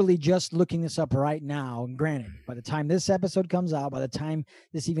 Literally just looking this up right now. And granted, by the time this episode comes out, by the time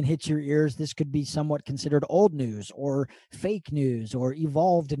this even hits your ears, this could be somewhat considered old news or fake news or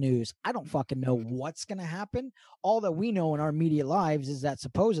evolved news. I don't fucking know what's going to happen. All that we know in our immediate lives is that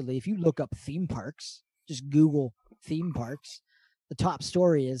supposedly if you look up theme parks, just Google theme parks, the top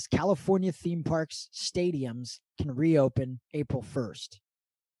story is California theme parks stadiums can reopen April 1st.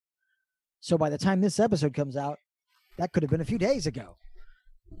 So by the time this episode comes out, that could have been a few days ago.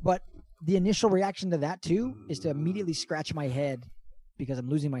 But the initial reaction to that too is to immediately scratch my head because I'm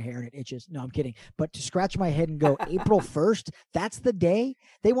losing my hair and it itches. No, I'm kidding. But to scratch my head and go, April 1st, that's the day?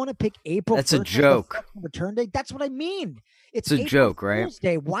 They want to pick April 1st. That's a joke. Return day? That's what I mean. It's a joke, right?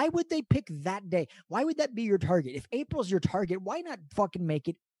 Day. Why would they pick that day? Why would that be your target? If April's your target, why not fucking make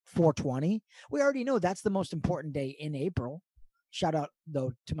it 420? We already know that's the most important day in April. Shout out,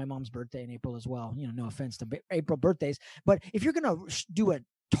 though, to my mom's birthday in April as well. You know, no offense to April birthdays. But if you're going to do a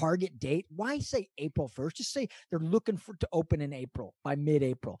target date, why say April 1st? Just say they're looking to open in April, by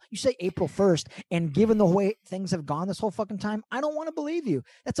mid-April. You say April 1st, and given the way things have gone this whole fucking time, I don't want to believe you.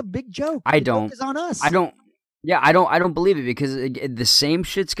 That's a big joke. The joke is on us. I don't believe it because the same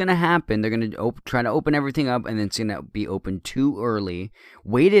shit's gonna happen. They're gonna try to open everything up, and then it's gonna be open too early.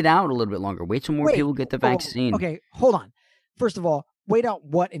 Wait it out a little bit longer. Wait till more people get the vaccine. Okay, hold on. First of all, wait out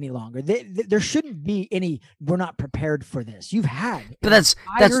what any longer? There shouldn't be any. We're not prepared for this. You've had that's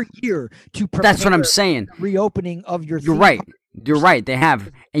year to prepare. That's what I'm saying. Reopening of your. You're right. You're right. They have,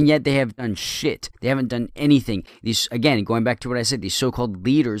 and yet they have done shit. They haven't done anything. These, again, going back to what I said, these so-called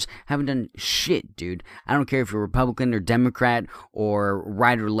leaders haven't done shit, dude. I don't care if you're Republican or Democrat or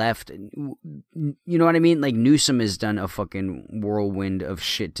right or left. You know what I mean? Like Newsom has done a fucking whirlwind of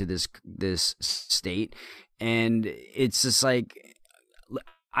shit to this state, and it's just like.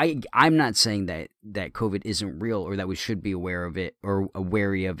 I'm not saying that COVID isn't real or that we should be aware of it or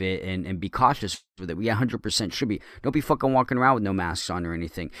wary of it and be cautious with it. We 100% should be. Don't be fucking walking around with no masks on or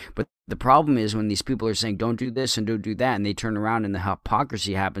anything. But the problem is when these people are saying don't do this and don't do that, and they turn around and the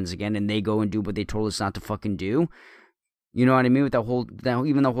hypocrisy happens again, and they go and do what they told us not to fucking do. You know what I mean? With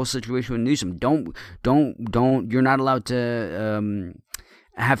even the whole situation with Newsom. Don't. You're not allowed to.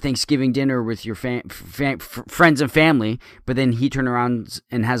 Have Thanksgiving dinner with your friends and family, but then he turned around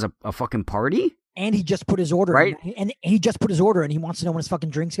and has a fucking party? And he just put his order right? And he just put his order and he wants to know when his fucking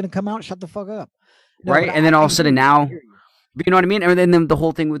drink's going to come out. Shut the fuck up. No, right? And then all of a sudden now, you know what I mean? And then the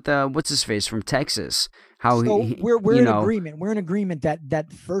whole thing with, what's his face from Texas? How we're in agreement. We're in agreement that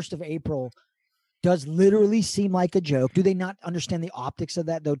 1st of April does literally seem like a joke. Do they not understand the optics of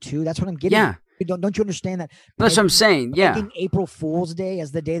that though too? That's what I'm getting at. Don't you understand that? That's what I'm saying. Yeah. Making April Fool's Day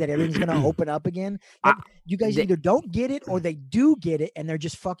as the day that everything's going to open up again. You guys either don't get it or they do get it and they're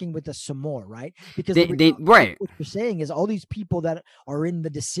just fucking with us some more, right? Because right. What you're saying is all these people that are in the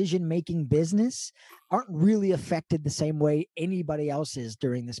decision-making business aren't really affected the same way anybody else is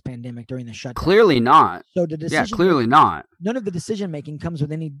during this pandemic, during the shutdown. Clearly not. So clearly not. None of the decision-making comes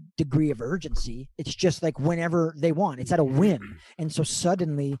with any degree of urgency. It's just like whenever they want. It's at a whim. And so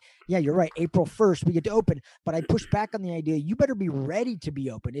suddenly, yeah, you're right. April 1st, we get to open. But I push back on the idea, you better be ready to be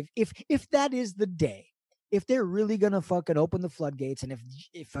open. If that is the day, if they're really going to fucking open the floodgates, and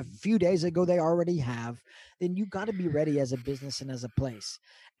if a few days ago they already have, then you got to be ready as a business and as a place.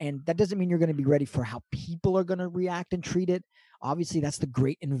 And that doesn't mean you're going to be ready for how people are going to react and treat it. Obviously, that's the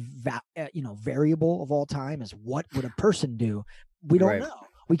great variable of all time is what would a person do? We don't know.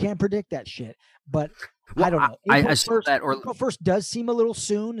 We can't predict that shit. But I don't know. April 1st does seem a little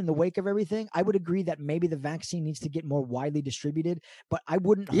soon in the wake of everything. I would agree that maybe the vaccine needs to get more widely distributed, but I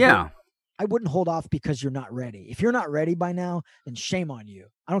wouldn't. I wouldn't hold off because you're not ready. If you're not ready by now, then shame on you.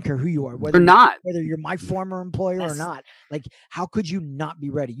 I don't care who you are, whether you're my former employer or not. Like, how could you not be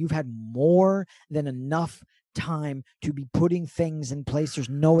ready? You've had more than enough time to be putting things in place. There's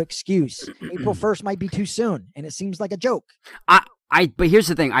no excuse. April 1st might be too soon, and it seems like a joke. But here's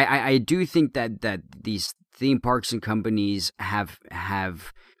the thing. I do think that these theme parks and companies have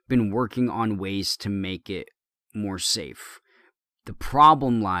been working on ways to make it more safe. The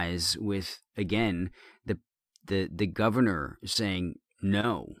problem lies with, again, the governor saying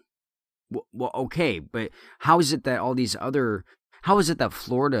no. Well, okay, but how is it that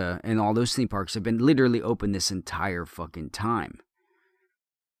Florida and all those theme parks have been literally open this entire fucking time?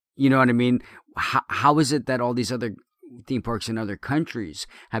 You know what I mean? How is it that all these other theme parks in other countries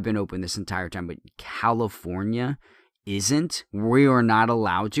have been open this entire time, but California isn't? We are not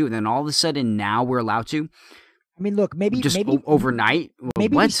allowed to. And then all of a sudden now we're allowed to. I mean, look, maybe overnight.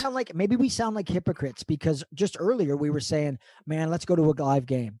 Maybe what? we sound like hypocrites because just earlier we were saying, "Man, let's go to a live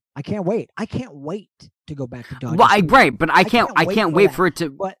game." I can't wait. I can't wait to go back to Dodgers. Well, right, but I can't wait for it to.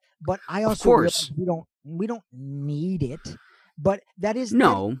 But I also of course we don't need it. But that is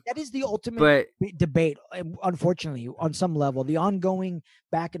that is the ultimate debate. Unfortunately, on some level, the ongoing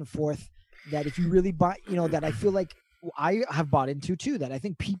back and forth that if you really buy, that I feel like I have bought into too, that I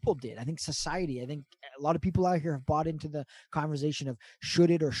think people did. I think society, I think a lot of people out here have bought into the conversation of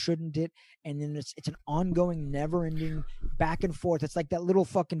should it or shouldn't it. And then it's an ongoing, never ending back and forth. It's like that little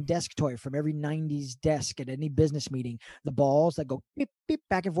fucking desk toy from every 90s desk at any business meeting, the balls that go beep, beep,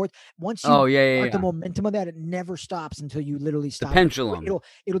 back and forth. Once you start the momentum of that, it never stops until you literally stop. The pendulum.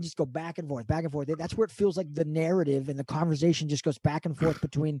 It'll just go back and forth, back and forth. That's where it feels like the narrative and the conversation just goes back and forth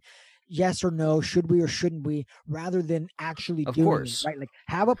between yes or no, should we or shouldn't we, rather than actually doing it, right? Like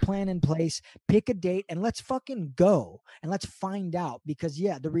have a plan in place, pick a date, and let's fucking go and let's find out. Because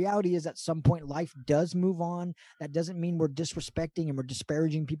the reality is at some point life does move on. That doesn't mean we're disrespecting and we're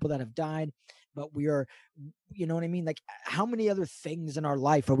disparaging people that have died, but we are, you know what I mean? Like how many other things in our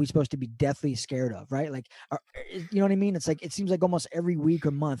life are we supposed to be deathly scared of, right? Like, you know what I mean? It's like, it seems like almost every week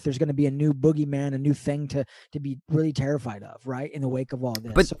or month, there's going to be a new boogeyman, a new thing to be really terrified of, right? In the wake of all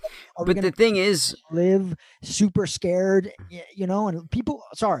this. But the thing is, live super scared, and people,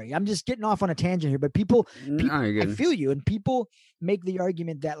 sorry, I'm just getting off on a tangent here, but people I feel you. And people make the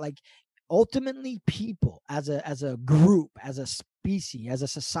argument that like, ultimately people as a group, as a species, as a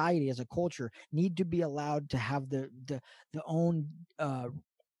society, as a culture need to be allowed to have the own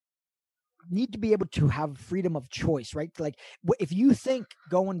need to be able to have freedom of choice, right? Like if you think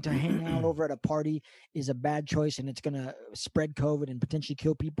going to hang out over at a party is a bad choice and it's going to spread COVID and potentially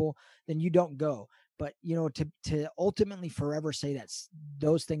kill people, then you don't go. But, to ultimately forever say that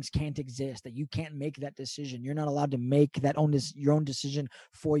those things can't exist, that you can't make that decision. You're not allowed to make your own decision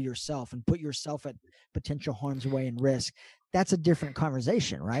for yourself and put yourself at potential harm's way and risk. That's a different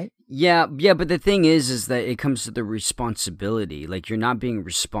conversation, right? Yeah. But the thing is that it comes to the responsibility. Like you're not being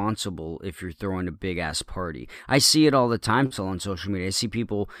responsible if you're throwing a big ass party. I see it all the time still on social media. I see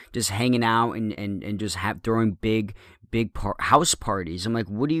people just hanging out and just throwing big house parties. I'm like,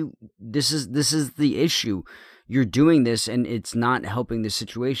 this is the issue. You're doing this and it's not helping the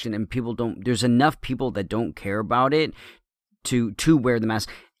situation, and there's enough people that don't care about it to wear the mask.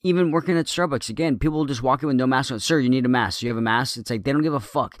 Even working at Starbucks, again, people will just walk in with no mask on. Sir, you need a mask. Do you have a mask? It's like they don't give a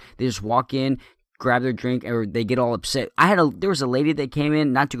fuck. They just walk in, grab their drink, or they get all upset. There was a lady that came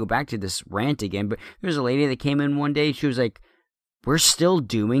in, not to go back to this rant again, but there was a lady that came in one day. She was like, "We're still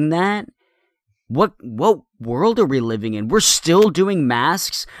doing that? What world are we living in? We're still doing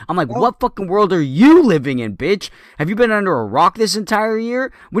masks?" I'm like, what fucking world are you living in, bitch? Have you been under a rock this entire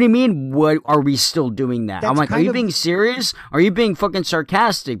year? What do you mean, what are we still doing that? I'm like, are you being serious? Are you being fucking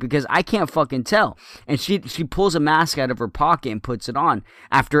sarcastic? Because I can't fucking tell. And she pulls a mask out of her pocket and puts it on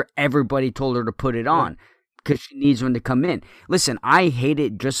after everybody told her to put it on. Because she needs one to come in. Listen, I hate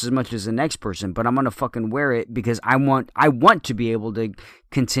it just as much as the next person, but I'm gonna fucking wear it because I want to be able to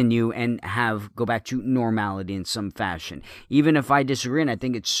continue and go back to normality in some fashion. Even if I disagree and I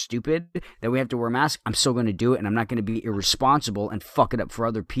think it's stupid that we have to wear masks, I'm still gonna do it, and I'm not gonna be irresponsible and fuck it up for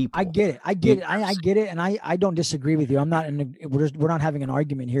other people. I get it. I get it, and I don't disagree with you. I'm not we're not having an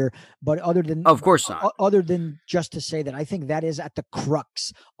argument here, but other than of course not. Other than just to say that I think that is at the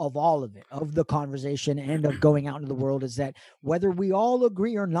crux of all of it, of the conversation and of going out into the world, is that whether we all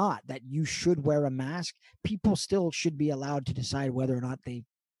agree or not that you should wear a mask, people still should be allowed to decide whether or not they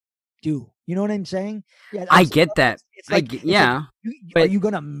do. You know what I'm saying? Yeah, I get that. It's like, are you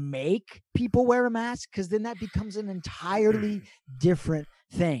going to make people wear a mask? Because then that becomes an entirely different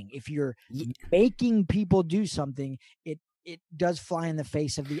thing. If you're making people do something, it does fly in the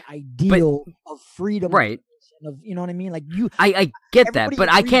face of the ideal of freedom, right? Of, you know what I mean? Like I get that, but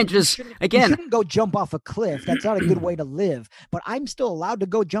I can't just you shouldn't go jump off a cliff. That's not a good way to live. But I'm still allowed to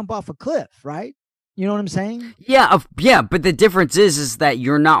go jump off a cliff, right? You know what I'm saying? Yeah, but the difference is that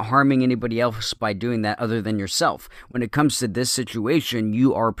you're not harming anybody else by doing that other than yourself. When it comes to this situation,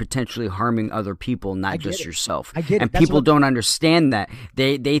 you are potentially harming other people, not just yourself. I get it. And people don't understand that.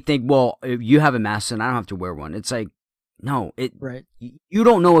 They think, well, if you have a mask and I don't have to wear one. It's like, no, right. You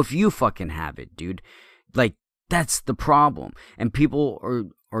don't know if you fucking have it, dude. Like, that's the problem. And people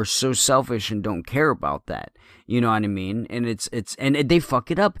are so selfish and don't care about that. You know what I mean? And and they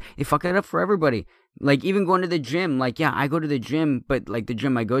fuck it up. They fuck it up for everybody. Like, even going to the gym, like, yeah, I go to the gym, but, like, the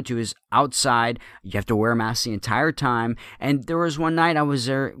gym I go to is outside. You have to wear a mask the entire time. And there was one night I was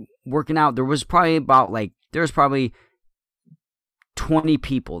there working out. There was probably 20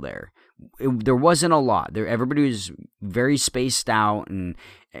 people there. There wasn't a lot. Everybody was very spaced out, and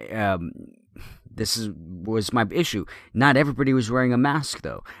was my issue. Not everybody was wearing a mask,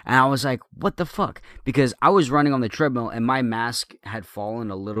 though. And I was like, what the fuck? Because I was running on the treadmill, and my mask had fallen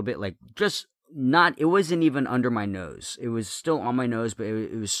a little bit, like, just not, it wasn't even under my nose. It was still on my nose, but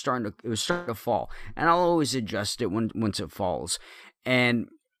it was starting to fall. And I'll always adjust it once it falls. And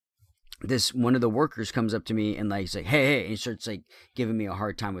one of the workers comes up to me and, like, he's like, hey, and he starts, like, giving me a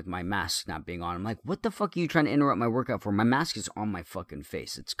hard time with my mask not being on. I'm like, what the fuck are you trying to interrupt my workout for? My mask is on my fucking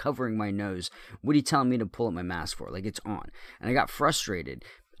face. It's covering my nose. What are you telling me to pull up my mask for? Like, it's on. And I got frustrated.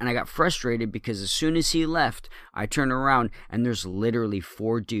 And I got frustrated because as soon as he left, I turned around and there's literally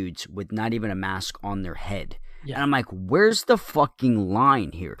 4 dudes with not even a mask on their head. Yeah. And I'm like, where's the fucking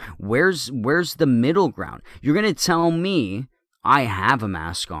line here? Where's the middle ground? You're going to tell me I have a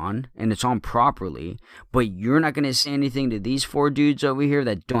mask on and it's on properly, but you're not going to say anything to these 4 dudes over here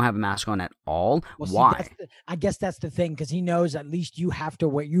that don't have a mask on at all? Well, why? I guess that's the thing, because he knows at least you have to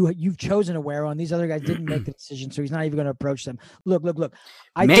wear. You've chosen to wear one. These other guys didn't make the decision, so he's not even going to approach them. Look.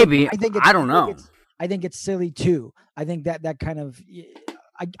 I don't know. I think it's silly too. I think that kind of.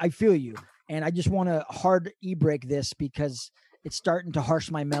 I feel you, and I just want to hard e-break this because it's starting to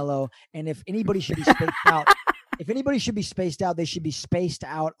harsh my mellow. And if anybody should be spaced out. If anybody should be spaced out, they should be spaced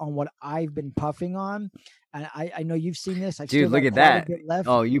out on what I've been puffing on. And I know you've seen this. Dude, look at that.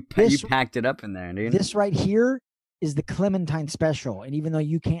 Oh, you packed it up in there, dude. This right here is the Clementine Special. And even though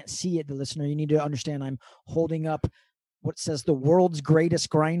you can't see it, the listener, you need to understand I'm holding up what says the world's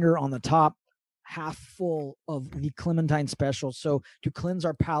greatest grinder on the top, half full of the Clementine Special. So to cleanse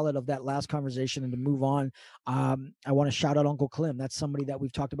our palate of that last conversation and to move on, I want to shout out Uncle Clem. That's somebody that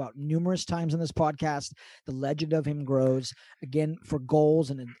we've talked about numerous times in this podcast. The legend of him grows, again, for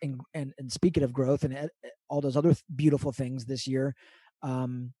goals and speaking of growth and all those other beautiful things this year.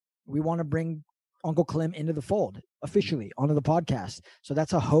 We want to bring Uncle Clem into the fold officially onto the podcast. So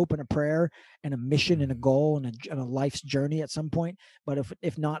that's a hope and a prayer and a mission and a goal and a life's journey at some point. But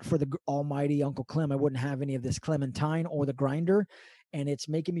if not for the almighty Uncle Clem, I wouldn't have any of this Clementine or the grinder. And it's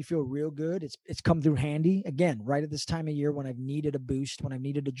making me feel real good. It's come through handy again, right at this time of year when I've needed a boost, when I've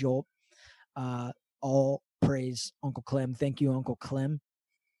needed a jolt. All praise Uncle Clem. Thank you, Uncle Clem.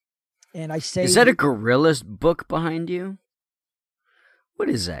 And I say, is that a Gorilla's book behind you? What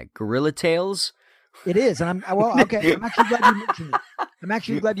is that? Gorilla Tales? It is, and okay. I'm actually glad you mentioned it. I'm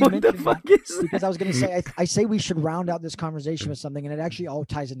actually glad you mentioned it because I was going to say I say we should round out this conversation with something, and it actually all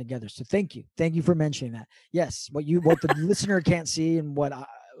ties in together. So thank you for mentioning that. Yes, what the listener can't see and what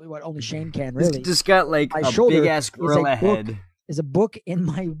only Shane can really. It's just got like a big ass gorilla head. Is a book in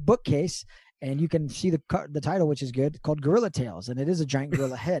my bookcase, and you can see the title, which is good, called Gorilla Tales, and it is a giant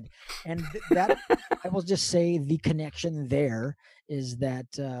gorilla head. And that I will just say the connection there is that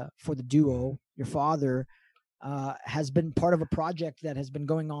for the duo, your father has been part of a project that has been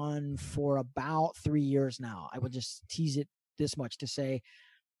going on for about 3 years now. I would just tease it this much to say,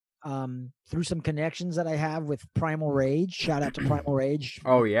 through some connections that I have with Primal Rage, shout out to Primal Rage.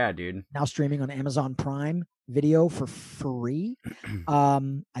 Oh yeah, dude. Now streaming on Amazon Prime Video for free. I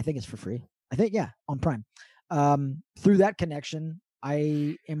think it's for free. On Prime. Through that connection,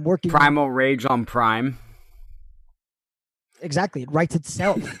 I am working Primal Rage on Prime. Exactly. It writes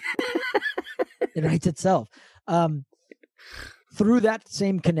itself. It writes itself. Through that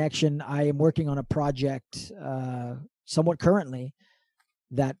same connection, I am working on a project somewhat currently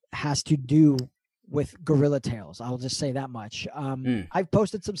that has to do with Gorilla Tales. I'll just say that much. I've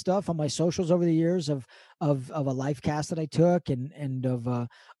posted some stuff on my socials over the years of a life cast that I took and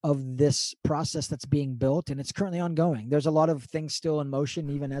of this process that's being built, and it's currently ongoing. There's a lot of things still in motion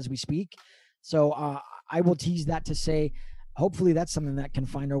even as we speak. So I will tease that to say, hopefully that's something that can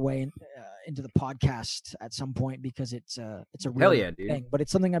find our way into the podcast at some point, because it's a real thing. But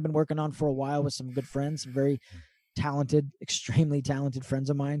it's something I've been working on for a while with some good friends, some very talented, extremely talented friends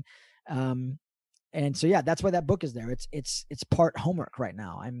of mine. And so yeah, that's why that book is there. It's part homework right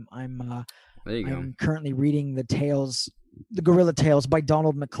now. I'm currently reading the Gorilla Tales by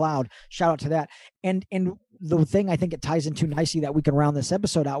Donald McLeod. Shout out to that. And the thing I think it ties into nicely that we can round this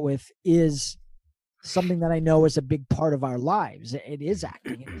episode out with is something that I know is a big part of our lives. It is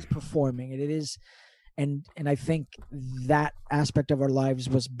acting, it is performing, it is, and I think that aspect of our lives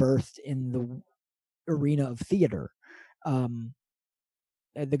was birthed in the arena of theater.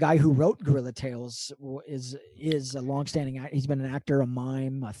 The guy who wrote Gorilla Tales is a longstanding. He's been an actor, a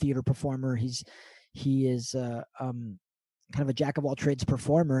mime, a theater performer. he is kind of a jack of all trades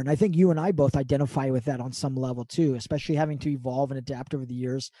performer. And I think you and I both identify with that on some level too, especially having to evolve and adapt over the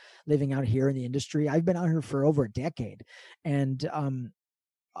years, living out here in the industry. I've been out here for over a decade. And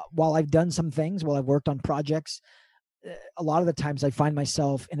while I've done some things, while I've worked on projects, a lot of the times I find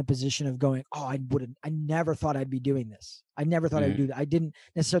myself in a position of going, oh, I never thought I'd be doing this. I never thought I'd do that. I didn't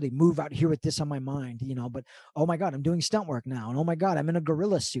necessarily move out here with this on my mind, but oh my God, I'm doing stunt work now. And oh my God, I'm in a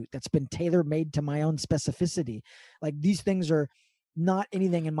gorilla suit that's been tailor made to my own specificity. Like these things are not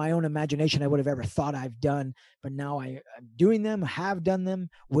anything in my own imagination I would have ever thought I've done, but now I'm doing them, have done them,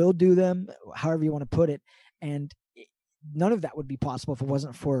 will do them, however you want to put it. And none of that would be possible if it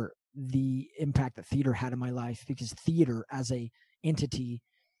wasn't for the impact that theater had in my life, because theater as a entity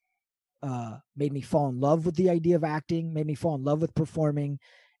made me fall in love with the idea of acting, made me fall in love with performing,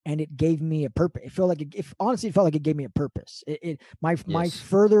 and it gave me a purpose. It felt like honestly, it felt like it gave me a purpose. My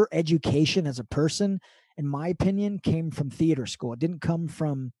further education as a person, in my opinion, came from theater school. It didn't come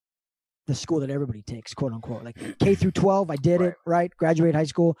from the school that everybody takes, quote unquote, like K through 12. I did it, right? Graduated high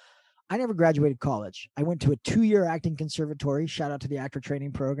school. I never graduated college. I went to a 2-year acting conservatory, shout out to the actor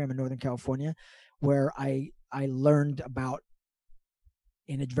training program in Northern California, where I learned about,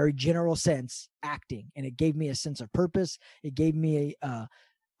 in a very general sense, acting. And it gave me a sense of purpose. It gave me a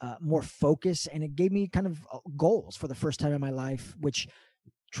more focus, and it gave me kind of goals for the first time in my life, which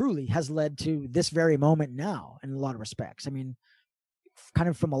truly has led to this very moment now in a lot of respects. I mean, kind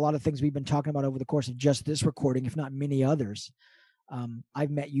of from a lot of things we've been talking about over the course of just this recording, if not many others.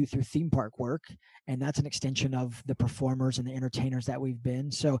 I've met you through theme park work, and that's an extension of the performers and the entertainers that we've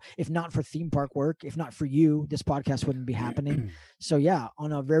been. So if not for theme park work, if not for you, this podcast wouldn't be happening. So yeah,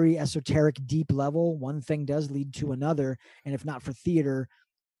 on a very esoteric, deep level, one thing does lead to another. And if not for theater,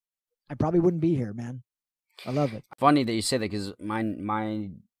 I probably wouldn't be here, man. I love it. Funny that you say that, because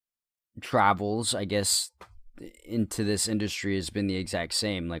my travels, I guess, into this industry has been the exact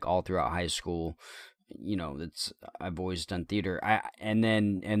same, like all throughout high school. I've always done theater. And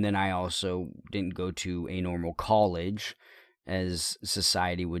then I also didn't go to a normal college, as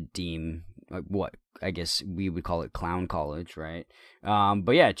society would deem, like what I guess we would call it clown college, right?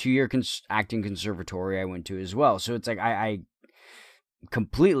 But yeah, 2-year acting conservatory I went to as well. So it's like I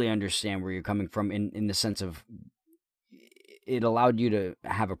completely understand where you're coming from in the sense of it allowed you to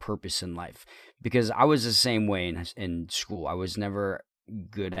have a purpose in life, because I was the same way in school. I was never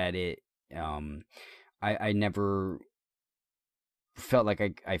good at it. I never felt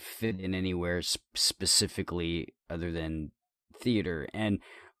like I fit in anywhere specifically other than theater. And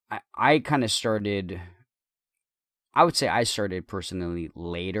I kind of started, I would say I started personally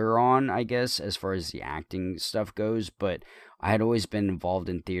later on, I guess, as far as the acting stuff goes, but I had always been involved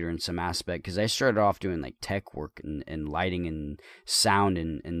in theater in some aspect, because I started off doing like tech work and lighting and sound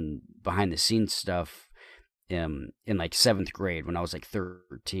and behind the scenes stuff in like 7th grade when I was like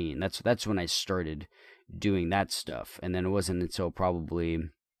 13. That's when I started doing that stuff. And then it wasn't until probably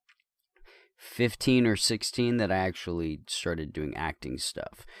 15 or 16 that I actually started doing acting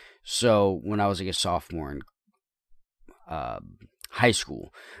stuff. So when I was like a sophomore in high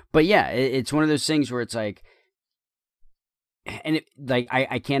school. But yeah, it's one of those things where it's like, and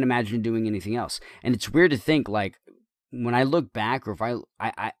I can't imagine doing anything else. And it's weird to think, like, when I look back, or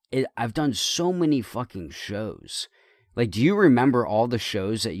if I've done so many fucking shows. Like, do you remember all the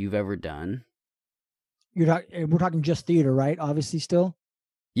shows that you've ever done? We're talking just theater, right? Obviously, still.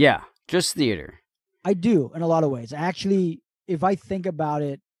 Yeah, just theater. I do, in a lot of ways. Actually, if I think about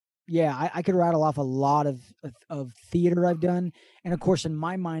it, yeah, I could rattle off a lot of theater I've done. And of course, in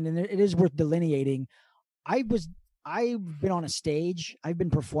my mind, and it is worth delineating, I've been on a stage. I've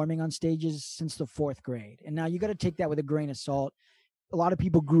been performing on stages since the 4th grade. And now you got to take that with a grain of salt. A lot of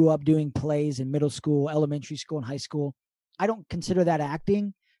people grew up doing plays in middle school, elementary school, and high school. I don't consider that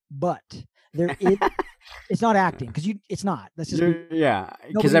acting, but it's not acting, because it's not. That's just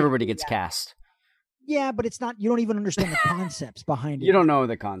because everybody gets cast. Yeah, but it's not. You don't even understand the concepts behind it. You don't know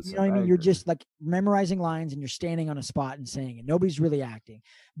the concept. You know what I mean? You're just like memorizing lines, and you're standing on a spot and saying it. Nobody's really acting,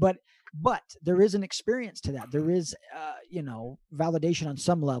 but there is an experience to that. There is, validation on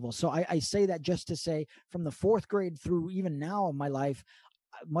some level. So I say that just to say, from the 4th grade through even now in my life,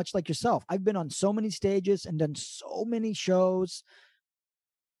 much like yourself, I've been on so many stages and done so many shows.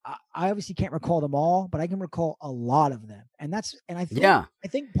 I obviously can't recall them all, but I can recall a lot of them. And I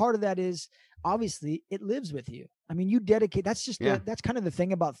think part of that is, obviously, it lives with you. I mean, you dedicate, that's kind of the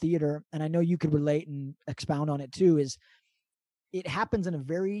thing about theater. And I know you could relate and expound on it too, is it happens in a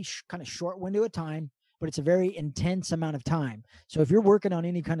very kind of short window of time, but it's a very intense amount of time. So if you're working on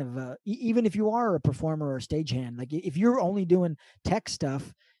any kind of, even if you are a performer or a stagehand, like if you're only doing tech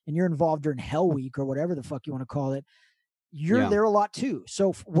stuff, and you're involved during Hell Week or whatever the fuck you want to call it, you're Yeah. there a lot too.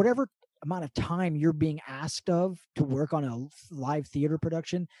 So whatever amount of time you're being asked of to work on a live theater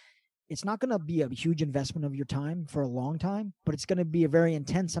production, it's not going to be a huge investment of your time for a long time, but it's going to be a very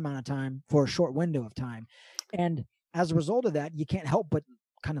intense amount of time for a short window of time. And as a result of that, you can't help but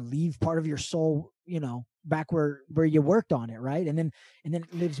kind of leave part of your soul, back where you worked on it, right? And then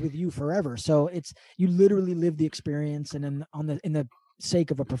it lives with you forever. So it's, you literally live the experience. And then in the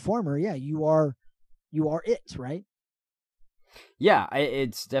sake of a performer, yeah, you are it, right? Yeah,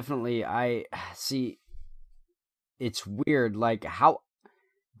 it's definitely, I see, it's weird, like how,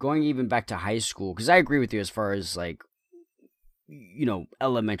 going even back to high school, because I agree with you as far as like,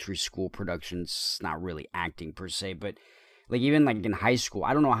 elementary school productions, not really acting per se, but like even like in high school,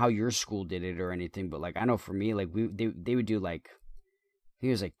 I don't know how your school did it or anything, but like I know for me, like they would do like, I think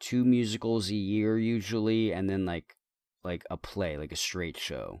it was like 2 musicals a year usually, and then like a play, like a straight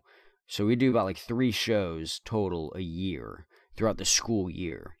show. So we do about like 3 shows total a year throughout the school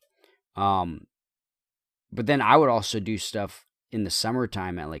year. But then I would also do stuff in the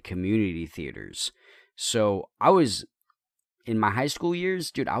summertime at like community theaters. So I was, in my high school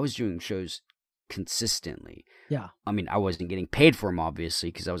years, dude, I was doing shows consistently. Yeah. I mean, I wasn't getting paid for them, obviously,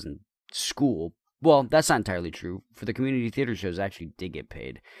 because I was in school. Well, that's not entirely true. For the community theater shows, I actually did get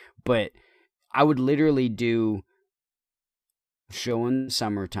paid. But I would literally do a show in the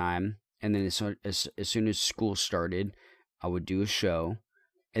summertime, and then as soon as school started, I would do a show.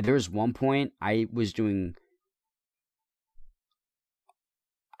 And there was one point I was doing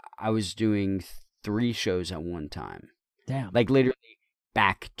 3 shows at one time. Damn. Like literally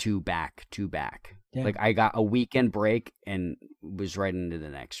back to back to back. Damn. Like I got a weekend break and was right into the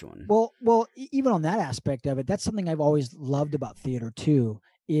next one. Well, even on that aspect of it, that's something I've always loved about theater too,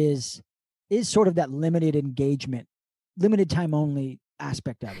 is sort of that limited engagement, limited time only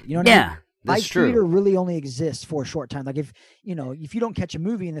aspect of it. You know what I mean? Yeah, that's true. Theater true. really only exists for a short time. Like if you don't catch a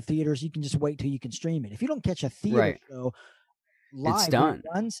movie in the theaters, you can just wait till you can stream it. If you don't catch a theater show live, It's done.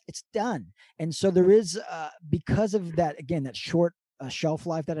 It's done. And so there is, because of that, again, that short shelf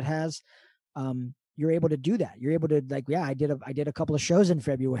life that it has, you're able to do that. You're able to, like, yeah, I did a couple of shows in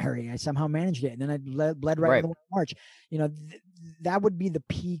February. I somehow managed it, and then I bled right into March. That would be the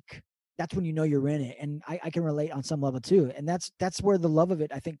peak. That's when you're in it, and I can relate on some level too. And that's where the love of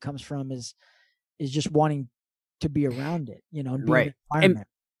it, I think, comes from, is just wanting to be around it. Be in the environment.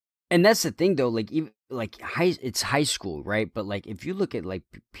 And that's the thing, though. Like even it's high school, right? But like if you look at like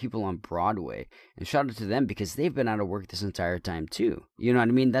people on Broadway, and shout out to them because they've been out of work this entire time too. You know what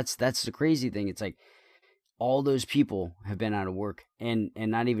I mean? That's the crazy thing. It's like all those people have been out of work, and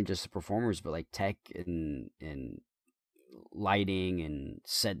not even just the performers, but like tech and lighting and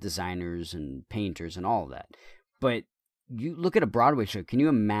set designers and painters and all of that. But you look at a Broadway show. Can you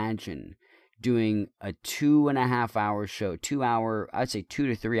imagine doing a 2.5 hour show, 2 hour, I'd say 2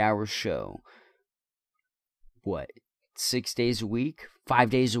 to 3 hour show? What, 6 days a week,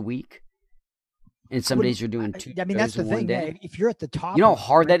 5 days a week? And some days you're doing 2 I mean, shows that's the in one thing. day. If you're at the top, You know how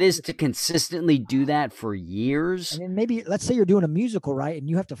hard that is to consistently do that for years? And then maybe, let's say you're doing a musical, right? And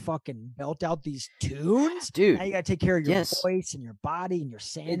you have to fucking belt out these tunes. Dude. Now you got to take care of your voice and your body and your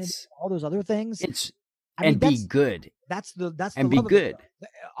sanity, all those other things. Be good. That's the be love good. Of it.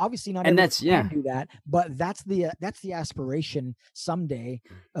 Obviously, not and everyone can do that, but that's the aspiration someday.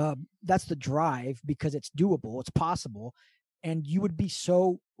 That's the drive, because it's doable, it's possible, and you would be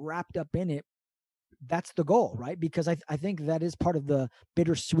so wrapped up in it. That's the goal, right? Because I think that is part of the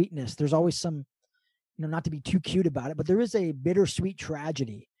bittersweetness. There's always some, not to be too cute about it, but there is a bittersweet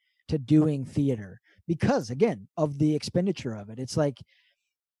tragedy to doing theater because, again, of the expenditure of it. It's like,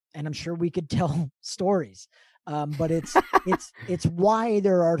 and I'm sure we could tell stories, but it's why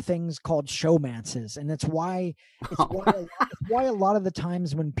there are things called showmances, and it's why a lot of the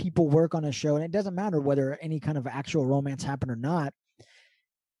times when people work on a show, and it doesn't matter whether any kind of actual romance happened or not,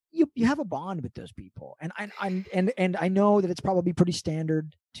 you have a bond with those people, and I know that it's probably pretty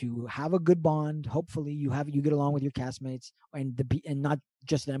standard to have a good bond. Hopefully, you get along with your castmates and not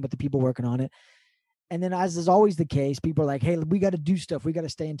just them, but the people working on it. And then, as is always the case, people are like, "Hey, we got to do stuff. We got to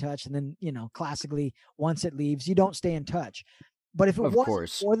stay in touch." And then, classically, once it leaves, you don't stay in touch. But if it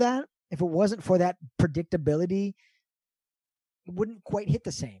wasn't for that predictability, it wouldn't quite hit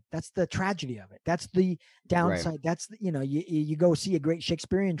the same. That's the tragedy of it. That's the downside. Right. That's you go see a great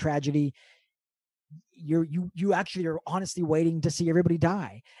Shakespearean tragedy. You actually are honestly waiting to see everybody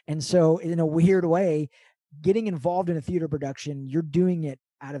die. And so, in a weird way, getting involved in a theater production, you're doing it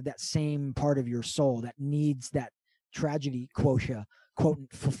out of that same part of your soul that needs that tragedy quota quote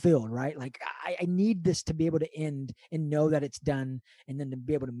fulfilled, right? Like I need this to be able to end and know that it's done, and then to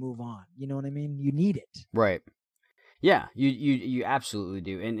be able to move on. You know what I mean? You need it. Right. Yeah, you absolutely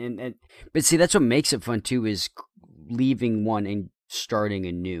do. And but see, that's what makes it fun too, is leaving one and starting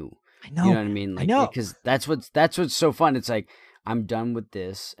a new. I know. You know what I mean? Like, I know. because that's what's so fun. It's like, I'm done with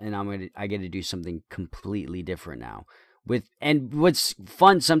this, and I get to do something completely different now. And what's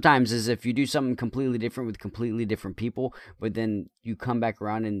fun sometimes is if you do something completely different with completely different people, but then you come back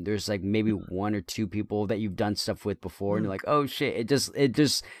around and there's like maybe one or two people that you've done stuff with before, and you're like, oh shit,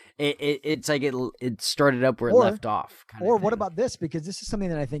 it's like it started up where it left off. Or what about this? Because this is something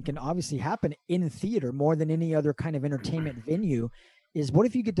that I think can obviously happen in theater more than any other kind of entertainment venue. Is what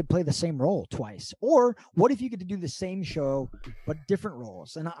if you get to play the same role twice? Or what if you get to do the same show, but different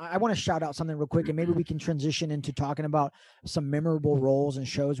roles? And I want to shout out something real quick, and maybe we can transition into talking about some memorable roles and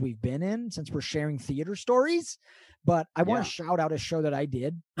shows we've been in, since we're sharing theater stories. But I want to shout out a show that I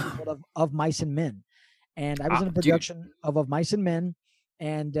did called Of Mice and Men. And I was in a production of Mice and Men.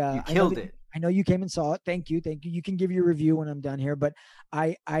 And you killed it. I know you came and saw it. Thank you. You can give your review when I'm done here. But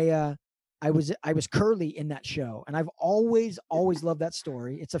I was Curly in that show, and I've always loved that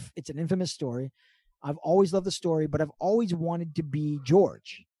story. It's an infamous story. I've always loved the story, but I've always wanted to be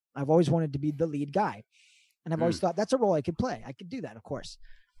George. I've always wanted to be the lead guy, and I've always thought that's a role I could play. I could do that, of course.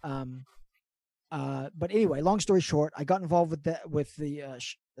 But anyway, long story short, I got involved with the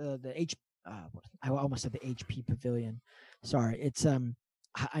I almost said the HP Pavilion. Sorry, it's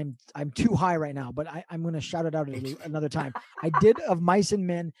I'm too high right now, but I'm going to shout it out another time. I did Of Mice and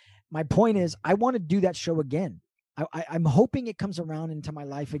Men. My point is, I want to do that show again. I'm hoping it comes around into my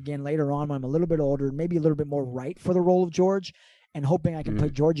life again later on when I'm a little bit older, maybe a little bit more right for the role of George, and hoping I can play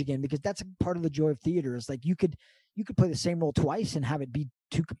George again, because that's a part of the joy of theater. Is like you could play the same role twice and have it be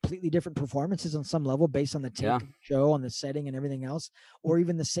two completely different performances on some level based on the take of the show, on the setting and everything else, or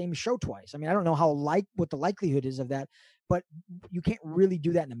even the same show twice. I mean, I don't know what the likelihood is of that, but you can't really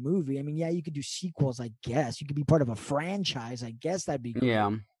do that in a movie. I mean, yeah, you could do sequels, I guess. You could be part of a franchise, I guess that'd be cool.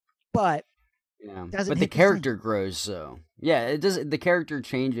 Yeah. But the character grows, so it does. The character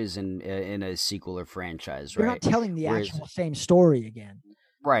changes in a sequel or franchise, right? You're not telling the actual same story again,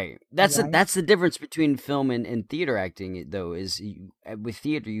 right? That's the difference between film and theater acting, though. Is with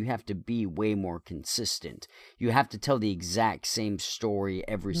theater you have to be way more consistent. You have to tell the exact same story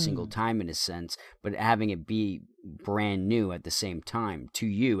every single time, in a sense, but having it be brand new at the same time to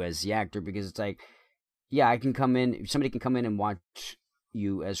you as the actor, because it's like, I can come in. Somebody can come in and watch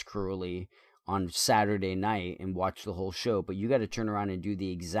you as Curly on Saturday night and watch the whole show, but you got to turn around and do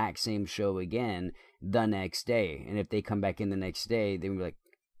the exact same show again the next day. And if they come back in the next day, they will be like,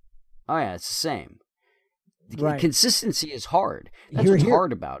 oh yeah, it's the same. Right. Consistency is hard. That's what's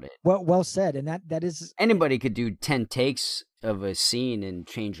hard about it. Well said. And that is, anybody could do 10 takes of a scene and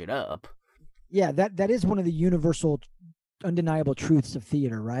change it up. Yeah, that is one of the universal undeniable truths of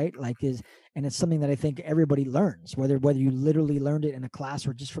theater, right? And it's something that I think everybody learns, whether you literally learned it in a class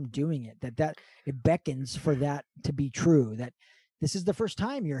or just from doing it, that it beckons for that to be true, that this is the first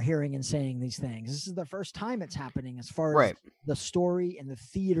time you're hearing and saying these things. This is the first time it's happening as far as the story and the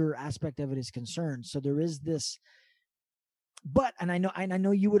theater aspect of it is concerned. So there is this, and I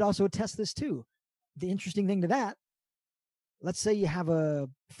know you would also attest this too. The interesting thing to that, let's say you have a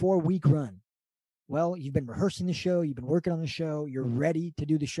 4-week run. Well, you've been rehearsing the show, you've been working on the show, you're ready to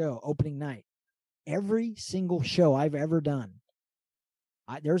do the show, opening night. Every single show I've ever done,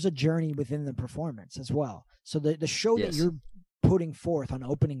 there's a journey within the performance as well. So the show that you're putting forth on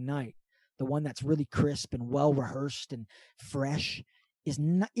opening night, the one that's really crisp and well rehearsed and fresh,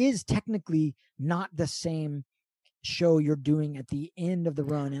 is technically not the same show you're doing at the end of the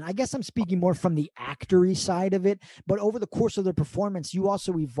run. And I guess I'm speaking more from the actory side of it, but over the course of the performance, you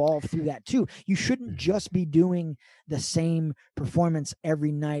also evolve through that too. You shouldn't just be doing the same performance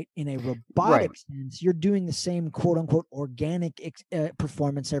every night in a robotic sense. You're doing the same quote unquote organic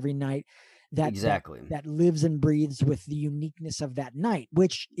performance every night that lives and breathes with the uniqueness of that night,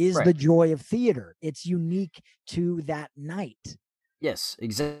 which is the joy of theater. It's unique to that night. Yes,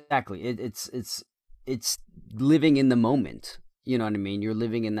 exactly. It's living in the moment. You know what I mean? You're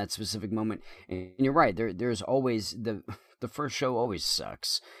living in that specific moment, and you're right. There's always the first show always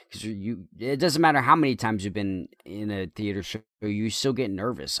sucks, because it doesn't matter how many times you've been in a theater show, you still get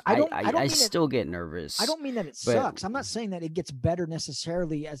nervous. I still get nervous. I don't mean that it sucks. I'm not saying that it gets better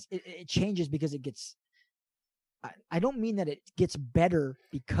necessarily as it changes because it gets. I don't mean that it gets better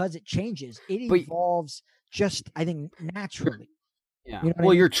because it changes. It evolves just, I think, naturally. Yeah. You know what I Well,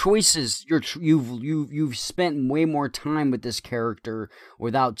 mean? your choices, you've spent way more time with this character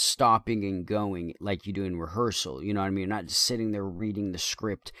without stopping and going like you do in rehearsal. You know what I mean? You're not just sitting there reading the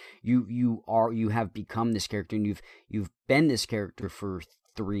script. You have become this character, and you've been this character for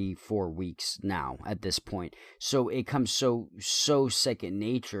 3-4 weeks now at this point. So it comes so second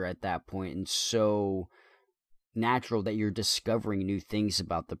nature at that point, and so natural that you're discovering new things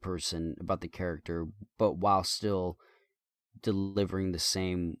about the person, about the character, but while still delivering the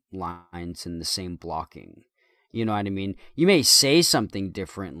same lines and the same blocking. You know what I mean? You may say something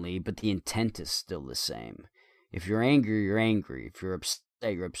differently, but the intent is still the same. If you're angry, you're angry. If you're upset,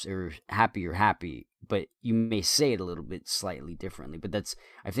 you're upset. Or happy, you're happy. But you may say it a little bit slightly differently. But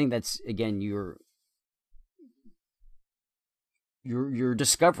I think that's again, you're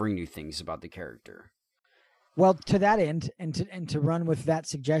discovering new things about the character. Well, to that end, and to run with that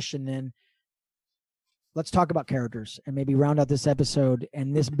suggestion, then let's talk about characters and maybe round out this episode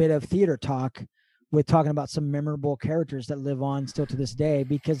and this bit of theater talk with talking about some memorable characters that live on still to this day.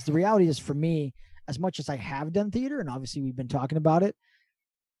 Because the reality is, for me, as much as I have done theater, and obviously we've been talking about it,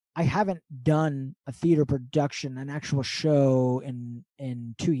 I haven't done a theater production, an actual show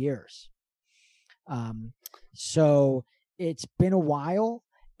in 2 years. So it's been a while,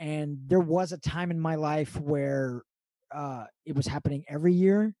 and there was a time in my life where it was happening every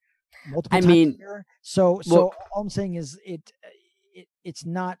year. Multiple times a year. So all I'm saying is it's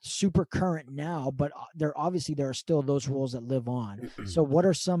not super current now, but there are still those roles that live on. So what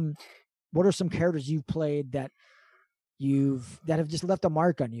are some characters you've played that have just left a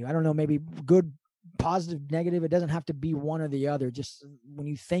mark on you? I don't know, maybe good, positive, negative. It doesn't have to be one or the other. Just when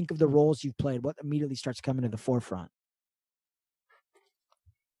you think of the roles you've played, what immediately starts coming to the forefront?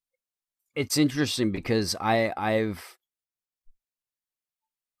 It's interesting because I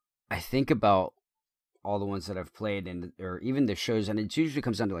think about all the ones that I've played, or even the shows, and it usually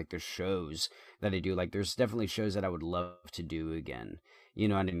comes down to like the shows that I do. Like there's definitely shows that I would love to do again. You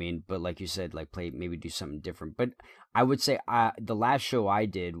know what I mean? But like you said, like maybe do something different. But I would say the last show I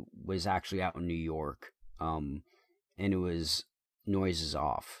did was actually out in New York, and it was Noises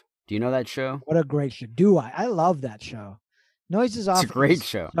Off. Do you know that show? What a great show! Do I love that show? Noises Off. It's a great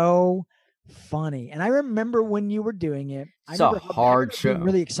show. So funny. And I remember when you were doing it, it's a hard show. I'm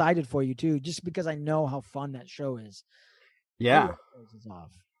really excited for you too, just because I know how fun that show is. Yeah. Noises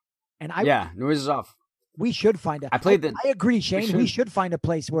Off. And Noises Off. We should find I agree, Shane. We should find a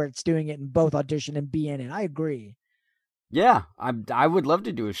place where it's doing it and both audition and be in it. I agree. Yeah, I would love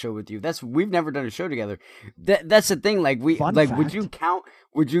to do a show with you. We've never done a show together. That's the thing. Like fact. Would you count?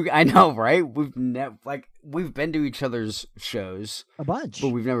 I know, right? We've been to each other's shows a bunch,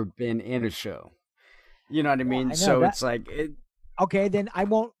 but we've never been in a show. You know what I mean? It's like okay, then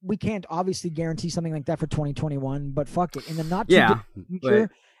we can't obviously guarantee something like that for 2021, but fuck it. In the not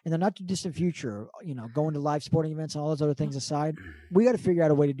too distant future, going to live sporting events and all those other things aside, we got to figure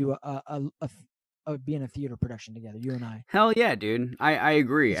out a way to do be in a theater production together, you and I. Hell yeah, dude. I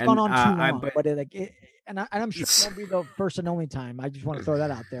agree. It's gone on too long, but I'm sure it won't be the first and only time. I just want to throw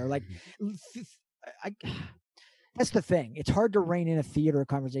that out there. Like, that's the thing. It's hard to rein in a theater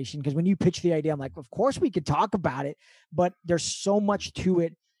conversation because when you pitch the idea, I'm like, of course we could talk about it, but there's so much to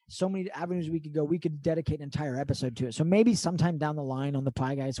it, so many avenues we could go. We could dedicate an entire episode to it. So maybe sometime down the line on the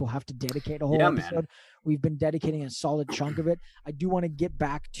Pie Guys, we'll have to dedicate a whole episode. Man. We've been dedicating a solid chunk of it. I do want to get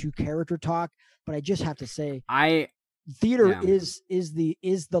back to character talk, but I just have to say, theater is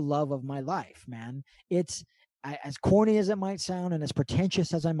the love of my life, man. It's as corny as it might sound and as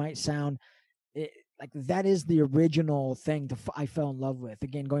pretentious as I might sound. That is the original thing I fell in love with.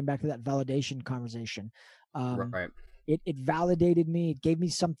 Again, going back to that validation conversation. Right. It validated me. It gave me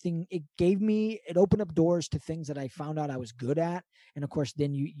something. It opened up doors to things that I found out I was good at. And of course,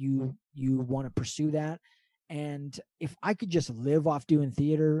 then you want to pursue that. And if I could just live off doing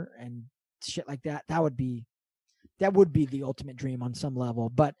theater and shit like that, that would be the ultimate dream on some level.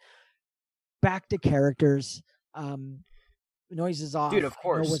 But back to characters. Noises Off, dude. Of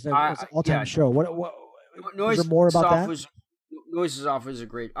course, was an all-time show. What Noises is there more about that? Noises Off was a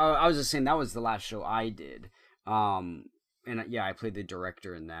great. I was just saying that was the last show I did. And I played the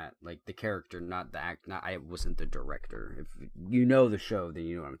director in that, like the character, not the act. I wasn't the director. If you know the show, then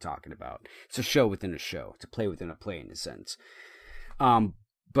you know what I'm talking about. It's a show within a show. It's a play within a play in a sense.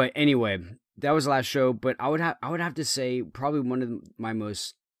 But anyway, that was the last show. But I would have to say probably one of my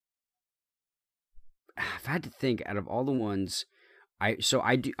most. I've had to think out of all the ones.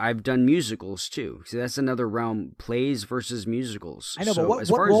 I've done musicals too. So that's another realm, plays versus musicals. I know, but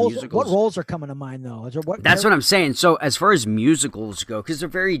what roles are coming to mind though? That's what I'm saying. So as far as musicals go, because they're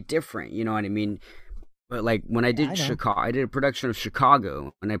very different, you know what I mean? But like when I I did know. Chicago, I did a production of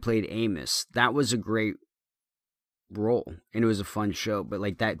Chicago and I played Amos. That was a great role and it was a fun show. But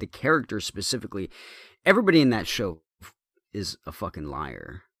like that, the character specifically, everybody in that show is a fucking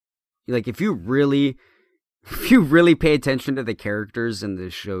liar. Like if you really pay attention to the characters in the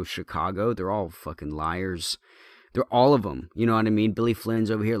show Chicago, they're all fucking liars. They're all of them. You know what I mean? Billy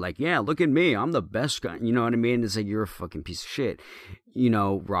Flynn's over here like, yeah, look at me. I'm the best guy. You know what I mean? It's like, you're a fucking piece of shit. You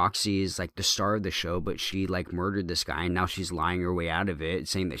know, Roxy is like the star of the show, but she like murdered this guy and now she's lying her way out of it,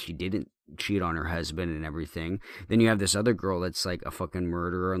 saying that she didn't cheat on her husband and everything. Then you have this other girl that's like a fucking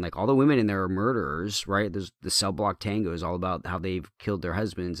murderer, and like all the women in there are murderers, right? There's the Cell Block Tango is all about how they've killed their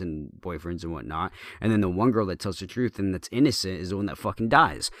husbands and boyfriends and whatnot. And then the one girl that tells the truth and that's innocent is the one that fucking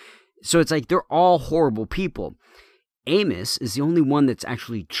dies. So it's like they're all horrible people. Amos is the only one that's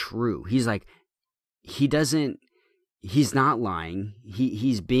actually true. He's like, he's not lying.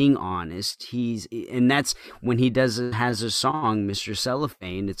 He's being honest. And that's when he has a song, Mr.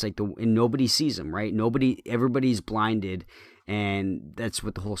 Cellophane. It's like and nobody sees him, right? Everybody's blinded, and that's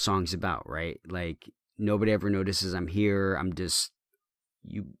what the whole song's about, right? Like nobody ever notices I'm here.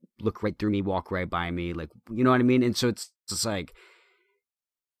 You look right through me, walk right by me, like, you know what I mean? And so it's just like,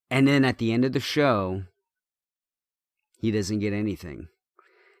 and then at the end of the show, he doesn't get anything.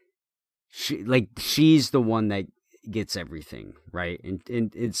 She's the one that gets everything, right? And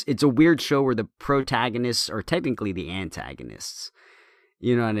it's a weird show where the protagonists are technically the antagonists.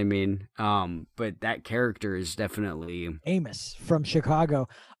 You know what I mean? But that character is definitely Amos from Chicago.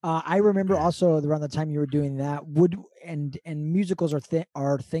 I remember also around the time you were doing that. And musicals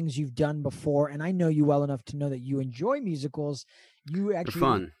are things you've done before, and I know you well enough to know that you enjoy musicals. You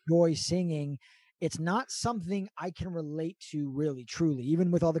actually enjoy singing. It's not something I can relate to really, truly, even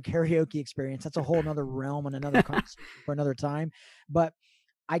with all the karaoke experience. That's a whole nother realm and another concept for another time. But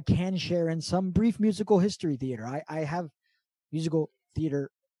I can share in some brief musical history theater. I have musical theater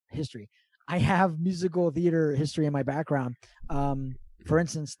history. I have musical theater history in my background. For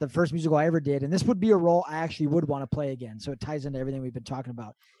instance, the first musical I ever did, and this would be a role I actually would want to play again, so it ties into everything we've been talking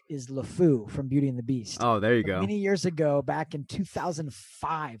about, is LeFou from Beauty and the Beast. Oh, there you go. Many years ago, back in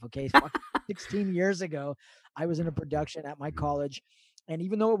 2005, okay, 16 years ago, I was in a production at my college. And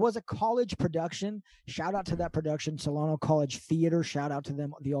even though it was a college production, shout out to that production, Solano College Theater. Shout out to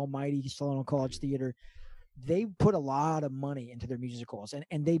them, the almighty Solano College Theater. They put a lot of money into their musicals,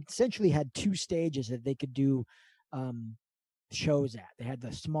 and they essentially had two stages that they could do shows at. They had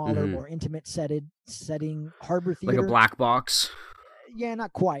the smaller, more intimate setting Harbor Theater, like a black box. Yeah,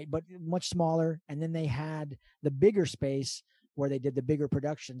 not quite, but much smaller. And then they had the bigger space where they did the bigger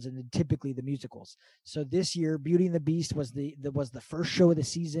productions and typically the musicals. So this year, Beauty and the Beast was the first show of the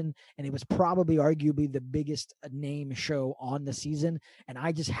season, and it was probably arguably the biggest name show on the season. And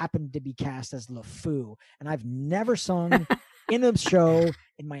I just happened to be cast as LeFou, and I've never sung in a show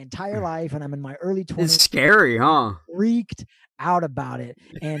in my entire life, and I'm in my early 20s. It's scary, huh? Freaked out about it.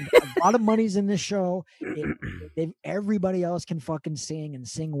 And a lot of money's in this show. Everybody else can fucking sing and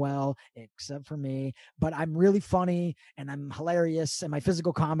sing well except for me, but I'm really funny and I'm hilarious and my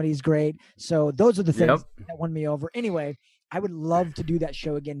physical comedy is great. So those are the things that won me over. Anyway, I would love to do that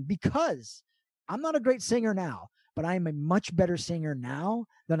show again because I'm not a great singer now, but I am a much better singer now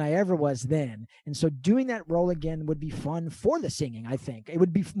than I ever was then. And so doing that role again would be fun for the singing. I think it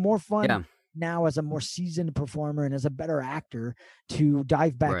would be more fun now as a more seasoned performer and as a better actor to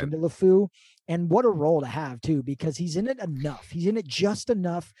dive back into LeFou. And what a role to have too, because he's in it enough. He's in it just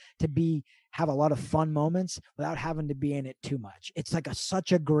enough to have a lot of fun moments without having to be in it too much. It's like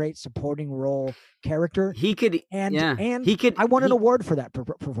such a great supporting role character. He could, and he could. I won an award for that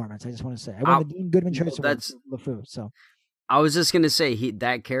performance. I just want to say I won the Dean Goodman Choice Award for LeFou. So I was just gonna say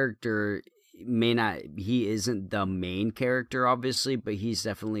that character he isn't the main character, obviously, but he's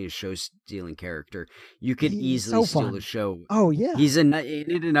definitely a show-stealing character. You could easily steal a show. Oh, yeah. He's in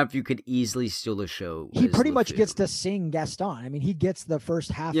it enough you could easily steal a show. He pretty much gets to sing Gaston. I mean, he gets the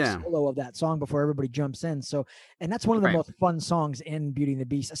first half solo of that song before everybody jumps in. So, and that's one of the most fun songs in Beauty and the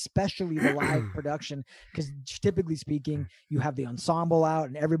Beast, especially the live production, because typically speaking, you have the ensemble out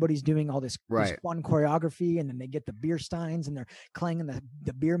and everybody's doing all this fun choreography, and then they get the beer steins and they're clanging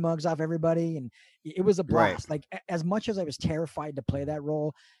the beer mugs off everybody. And it was a blast. Like, as much as I was terrified to play that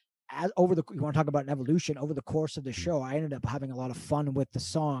role, you want to talk about an evolution over the course of the show, I ended up having a lot of fun with the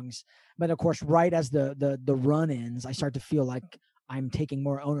songs. But of course, right as the run ends, I start to feel like I'm taking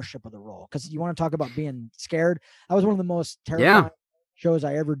more ownership of the role. Because you want to talk about being scared. I was one of the most terrifying shows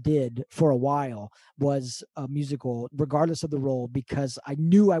I ever did for a while was a musical, regardless of the role, because I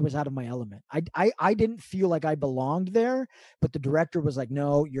knew I was out of my element. I didn't feel like I belonged there, but the director was like,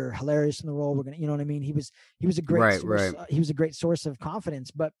 "No, you're hilarious in the role. We're gonna," you know what I mean? He was a great Right, source. right. He was a great source of confidence,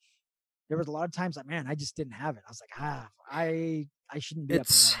 but there was a lot of times like, man, I just didn't have it. I was like, I shouldn't be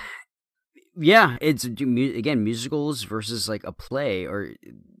It's up in yeah, it's again musicals versus like a play, or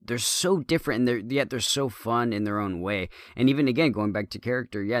they're so different, and yet they're so fun in their own way. And even again, going back to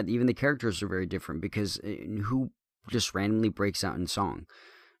character, yeah, even the characters are very different because who just randomly breaks out in song?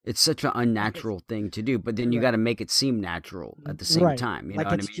 It's such an unnatural thing to do, but then you Right. got to make it seem natural at the same Right. time. You like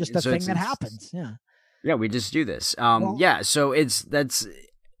know it's what I mean? just a So thing that happens. Yeah. Yeah, we just do this. Well- Yeah. So that's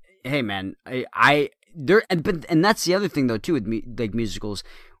hey man, I there, and that's the other thing though too with like musicals.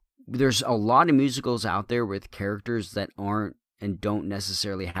 There's a lot of musicals out there with characters that aren't and don't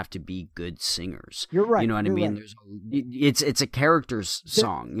necessarily have to be good singers. You're right. You know what I you're mean? right. It's a character's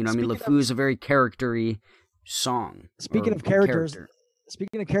song. You know what I mean? speaking LeFou is a very charactery song. Speaking or of characters,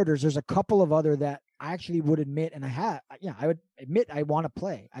 character. there's a couple of other that I actually would admit, and I would admit I want to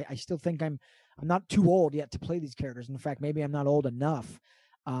play. I still think I'm not too old yet to play these characters. In fact, maybe I'm not old enough.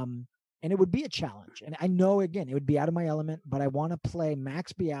 And it would be a challenge. And I know, again, it would be out of my element, but I want to play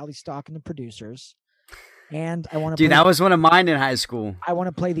Max Bialystock and the producers. And I want to Dude, that was one of mine in high school. I want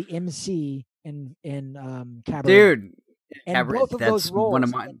to play the MC in Cabaret. Dude, and Cabaret, both of that's those roles, one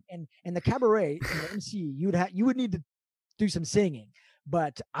of mine. and the Cabaret and the MC, you would need to do some singing.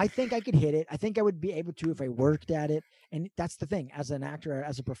 But I think I could hit it. I think I would be able to if I worked at it. And that's the thing. As an actor,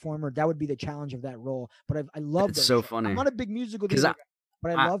 as a performer, that would be the challenge of that role. But I love It's those so shows. funny. I'm not a big musical Because theater guy,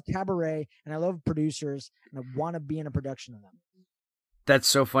 but I love Cabaret and I love producers and I want to be in a production of them. That's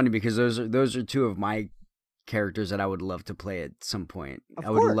so funny because those are two of my characters that I would love to play at some point. Of I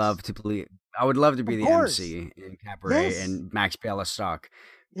would course. love to play. I would love to be Of the course. MC in Cabaret Yes. and Max Bialystock.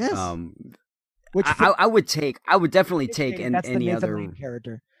 Yes. Which I would definitely take that's the any Nathan other Lane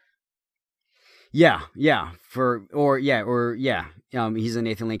character. Yeah. He's a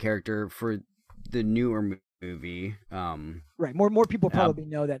Nathan Lane character for the newer movie. Right. More people probably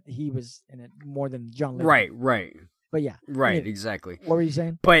know that he was in it more than John Lithgow. Right. But yeah. Right, Anyway, exactly. what were you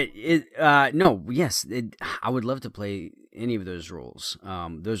saying? But I would love to play any of those roles.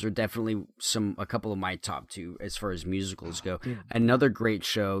 Those are definitely a couple of my top two as far as musicals go. Dude. Another great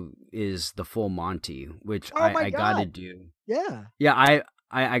show is The Full Monty, which Oh my I got to God. do. Yeah. Yeah,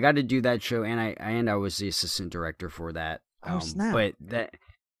 I got to do that show, and I was the assistant director for that. Oh, snap. But I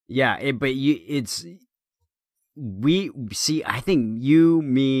think you,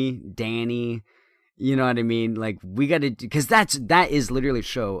 me, Danny, you know what I mean? Like, we got to, because that is literally a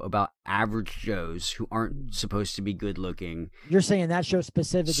show about average Joes who aren't supposed to be good looking. You're saying that show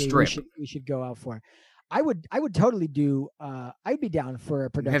specifically we should go out for. I would totally do I'd be down for a You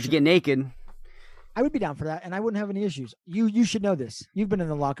production. have to get naked. I would be down for that, and I wouldn't have any issues. You should know this. You've been in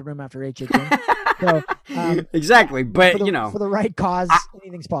the locker room after HHN. So Exactly. But, for the right cause,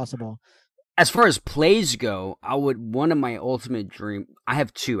 anything's possible. As far as plays go, one of my ultimate dream, I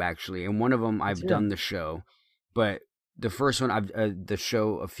have two actually, and one of them I've done the show, but the first one the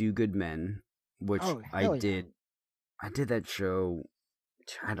show A Few Good Men, which I did. I did that show.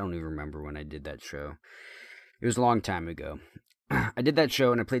 I don't even remember when I did that show. It was a long time ago. I did that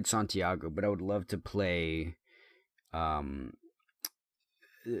show and I played Santiago, but I would love to play damn,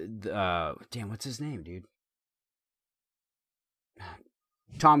 what's his name, dude?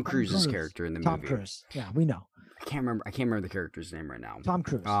 Tom Cruise's character in the movie. Tom Cruise. Yeah, we know. I can't remember the character's name right now. Tom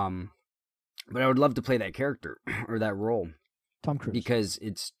Cruise. But I would love to play that character or that role. Tom Cruise. Because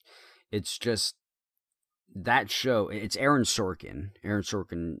it's just that show. It's Aaron Sorkin. Aaron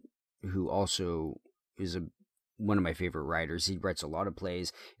Sorkin, who also is one of my favorite writers. He writes a lot of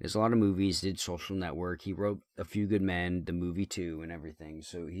plays. There's a lot of movies. Did Social Network. He wrote A Few Good Men, the movie too, and everything.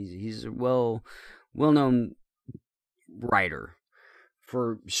 So he's a well-known writer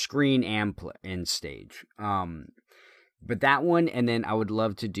for screen and stage. But that one, and then I would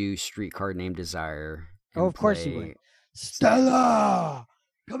love to do Streetcar Named Desire. Oh, of course you would. Stella,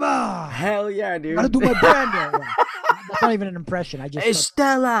 come on! Hell yeah, dude! Gotta do my brand. That's not even an impression. I just. Hey,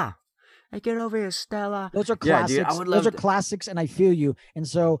 Stella! Hey, get over here, Stella. Those are classics. Yeah, dude, I would love classics, and I feel you. And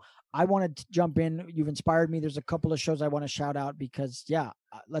so I wanted to jump in. You've inspired me. There's a couple of shows I want to shout out because,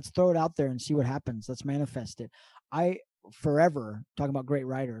 let's throw it out there and see what happens. Let's manifest it. I forever, talking about great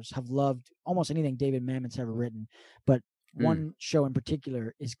writers, have loved almost anything David Mamet's ever written, but one show in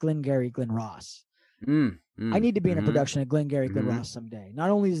particular is Glengarry Glen Ross. I need to be in a production of Glengarry Glen Ross someday.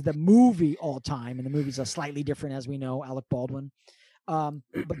 Not only is the movie all time, and the movie's a slightly different, as we know, Alec Baldwin,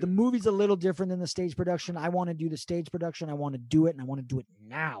 But the movie's a little different than the stage production. I want to do the stage production. I want to do it, and I want to do it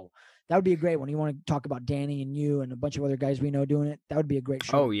now. That would be a great one. You want to talk about Danny and you and a bunch of other guys we know doing it? That would be a great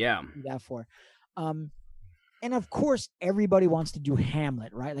show. Oh, yeah. To do that for. And of course, everybody wants to do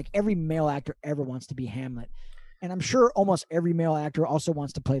Hamlet, right? Like every male actor ever wants to be Hamlet. And I'm sure almost every male actor also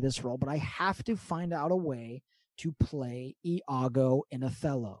wants to play this role, but I have to find out a way to play Iago in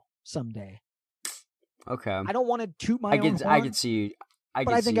Othello someday. Okay. I don't want to toot my own horn. I could see you.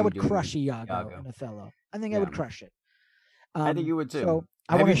 But I think I would crush Iago in Othello. I think I would crush it. I think you would too. So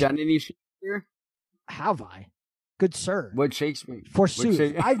have you done any Shakespeare? Have I? Good sir. What Shakespeare?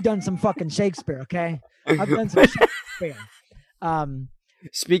 Forsooth. I've done some fucking Shakespeare, okay? I've done some Shakespeare.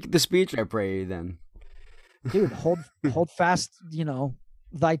 Speak the speech, I pray, then. Dude, hold fast,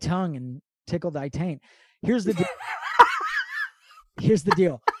 thy tongue and tickle thy taint. Here's the deal. Here's the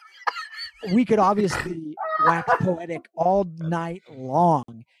deal. We could obviously wax Poetic all night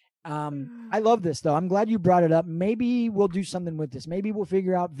long. I love this, though. I'm glad you brought it up. Maybe we'll do something with this. Maybe we'll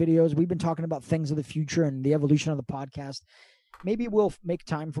figure out videos. We've been talking about things of the future and the evolution of the podcast. Maybe we'll make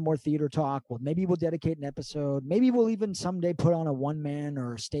time for more theater talk. Well, maybe we'll dedicate an episode. Maybe we'll even someday put on a one-man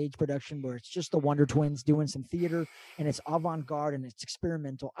or a stage production where it's just the Wonder Twins doing some theater and it's avant-garde and it's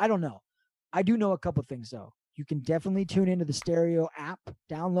experimental. I don't know. I do know a couple things, though. You can definitely tune into the Stereo app,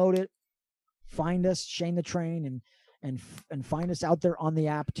 download it, find us, Shane the Train, and find us out there on the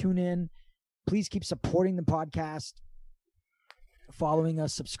app. Tune in. Please keep supporting the podcast, following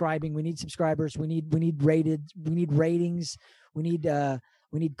us, subscribing. We need subscribers. We need ratings. We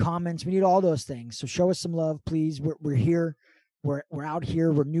need comments. We need all those things. So show us some love, please. We're here. We're out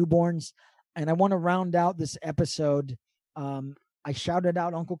here. We're newborns. And I want to round out this episode. I shouted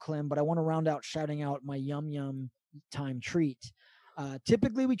out Uncle Clem, but I want to round out shouting out my Yum Yum Time treat.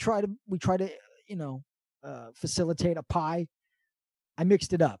 Typically we try to facilitate a pie. I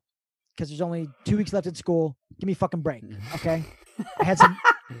mixed it up because there's only 2 weeks left at school. Give me a fucking break, okay? I had some.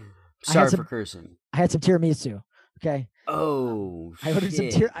 Sorry for cursing. I had some tiramisu. Okay. Oh, I ordered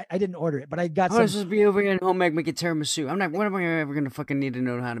some I didn't order it, but I got some. I was just be over here at home making tiramisu. I'm not. When am I ever gonna fucking need to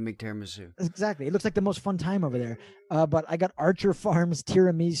know how to make tiramisu? Exactly. It looks like the most fun time over there. But I got Archer Farms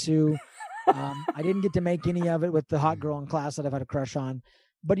tiramisu. I didn't get to make any of it with the hot girl in class that I've had a crush on.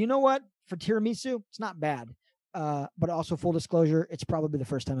 But you know what? For tiramisu, it's not bad. But also, full disclosure, it's probably the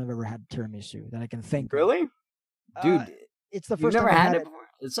first time I've ever had tiramisu that I can think. Really? of. Dude, it's the first you've time never I've had had it before?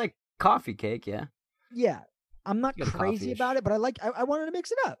 It's like coffee cake, yeah. Yeah. I'm not Good crazy coffee-ish. about it, but I wanted to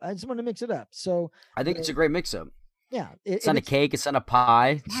mix it up. I just wanted to mix it up. So I think it's a great mix-up. yeah, It's not a cake. It's not a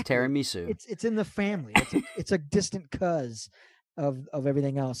pie. It's Exactly. tiramisu. It's in the family. It's a distant cuz of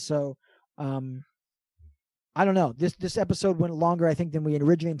everything else. So I don't know. This episode went longer, I think, than we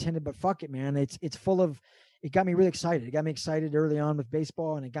originally intended, but fuck it, man. It's full of. It got me really excited. It got me excited early on with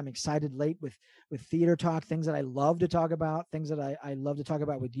baseball, and it got me excited late with theater talk, things that I love to talk about, things that I love to talk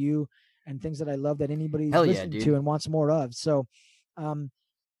about with you, and things that I love that anybody's listening to and wants more of. So on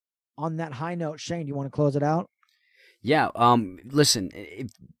that high note, Shane, do you want to close it out? Yeah. Listen,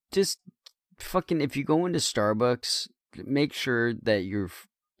 if you go into Starbucks, make sure that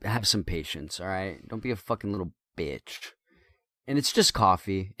have some patience. All right. Don't be a fucking little bitch. And it's just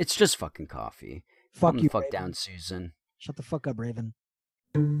coffee. It's just fucking coffee. Fuck you, fuck Raven. down, Susan. Shut the fuck up, Raven.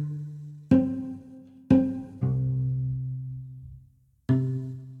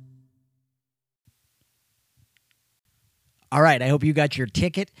 All right, I hope you got your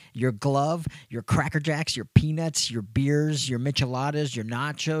ticket, your glove, your Cracker Jacks, your peanuts, your beers, your micheladas, your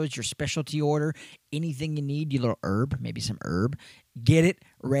nachos, your specialty order, anything you need, your little herb, maybe some herb. Get it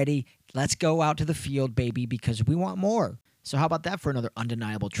ready. Let's go out to the field, baby, because we want more. So how about that for another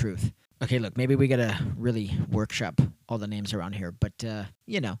undeniable truth? Okay, look, maybe we got to really workshop all the names around here, but,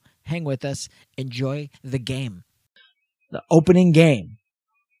 hang with us. Enjoy the game. The opening game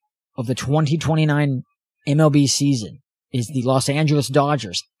of the 2029 MLB season is the Los Angeles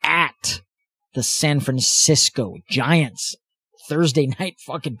Dodgers at the San Francisco Giants. Thursday night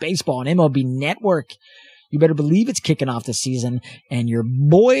fucking baseball on MLB Network. You better believe it's kicking off the season, and your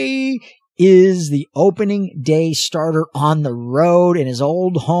boy is the opening day starter on the road in his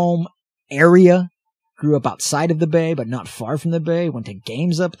old home area. Grew up outside of the Bay, but not far from the Bay. Went to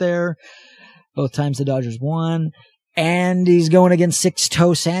games up there. Both times the Dodgers won. And he's going against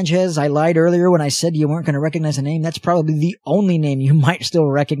Sixto Sanchez. I lied earlier when I said you weren't going to recognize the name. That's probably the only name you might still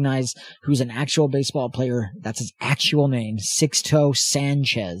recognize who's an actual baseball player. That's his actual name, Sixto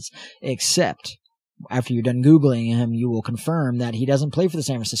Sanchez. Except, after you're done Googling him, you will confirm that he doesn't play for the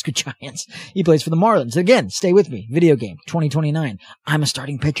San Francisco Giants. He plays for the Marlins. Again, stay with me. Video game, 2029. I'm a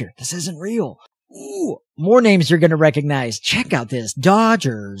starting pitcher. This isn't real. Ooh, more names you're going to recognize. Check out this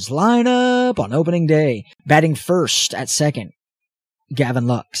Dodgers lineup on opening day. Batting first at second, Gavin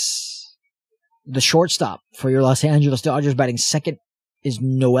Lux. The shortstop for your Los Angeles Dodgers batting second is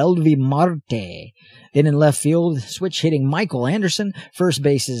Noelvi Marte. Then in left field, switch hitting Michael Anderson. First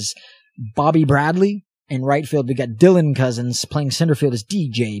base is Bobby Bradley. In right field, we got Dylan Cousins. Playing center field is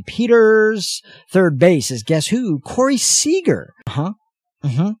DJ Peters. Third base is, guess who? Corey Seager.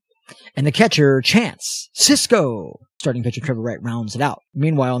 And the catcher, Chance Cisco. Starting pitcher Trevor Wright rounds it out.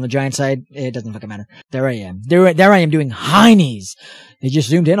 Meanwhile, on the Giants side, it doesn't fucking matter. There I am. There I am doing heinies. They just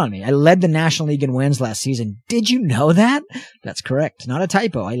zoomed in on me. I led the National League in wins last season. Did you know that? That's correct. Not a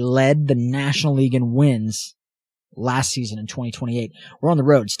typo. I led the National League in wins last season in 2028. We're on the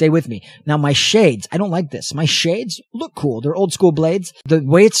road. Stay with me. Now, my shades, I don't like this. My shades look cool. They're old school blades. The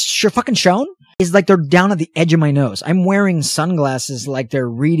way it's fucking shown is like they're down at the edge of my nose. I'm wearing sunglasses like they're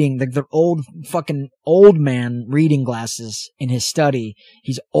reading, like they're old man reading glasses in his study.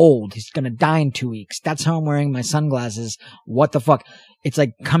 He's old. He's gonna die in 2 weeks. That's how I'm wearing my sunglasses. What the fuck? It's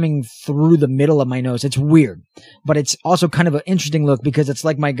like coming through the middle of my nose. It's weird, but it's also kind of an interesting look because it's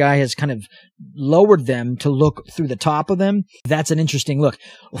like my guy has kind of lowered them to look through the top of them. That's an interesting look.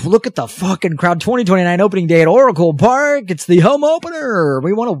 Look at the fucking crowd. 2029 opening day at Oracle Park. It's the home opener.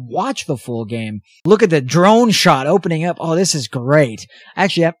 We want to watch the full game. Look at the drone shot opening up. Oh, this is great.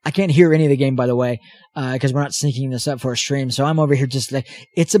 Actually, I can't hear any of the game, by the way, because we're not syncing this up for a stream. So I'm over here just like,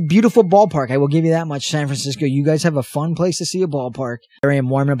 it's a beautiful ballpark. I will give you that much. San Francisco, you guys have a fun place to see a ballpark. There I am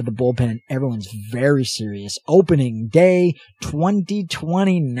warming up at the bullpen and everyone's very serious. Opening day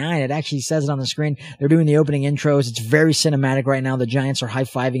 2029. It actually says it on the screen. They're doing the opening intros. It's very cinematic right now. The Giants are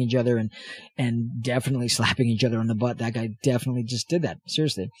high-fiving each other and definitely slapping each other on the butt. That guy definitely just did that.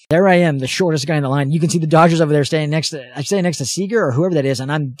 Seriously. There I am, the shortest guy in the line. You can see the Dodgers over there standing next to Seager or whoever that is,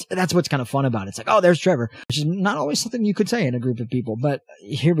 and that's what's kind of fun about it. It's like, oh, there's Trevor, which is not always something you could say in a group of people, but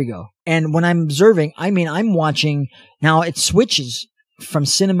here we go. And when I'm observing, I mean, I'm watching, now it switches from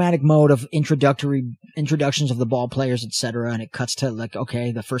cinematic mode of introductions of the ball players, etc., and it cuts to like,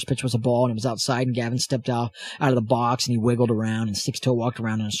 okay, the first pitch was a ball and it was outside and Gavin stepped out of the box and he wiggled around and Six-Toe walked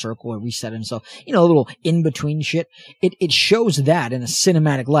around in a circle and reset himself. You know, a little in-between shit. It shows that in a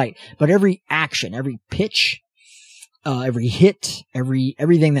cinematic light, but every action, every pitch, every hit,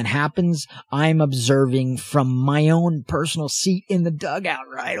 everything that happens, I'm observing from my own personal seat in the dugout,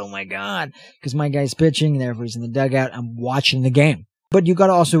 right? Oh my God. Because my guy's pitching, therefore he's in the dugout. I'm watching the game. But you got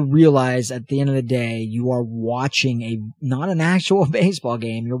to also realize at the end of the day, you are watching not an actual baseball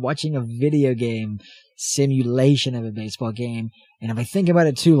game. You're watching a video game simulation of a baseball game. And if I think about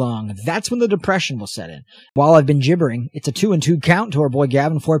it too long, that's when the depression will set in. While I've been gibbering, it's a 2-2 count to our boy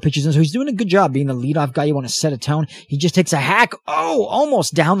Gavin, 4 pitches in. So he's doing a good job being the leadoff guy. You want to set a tone. He just takes a hack. Oh,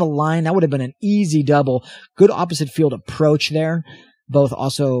 almost down the line. That would have been an easy double. Good opposite field approach there. Both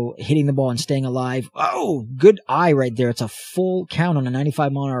also hitting the ball and staying alive. Oh, good eye right there. It's a full count on a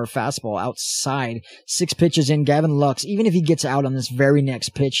 95-mile-an-hour fastball outside. 6 pitches in. Gavin Lux, even if he gets out on this very next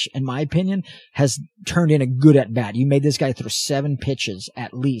pitch, in my opinion, has turned in a good at-bat. You made this guy throw 7 pitches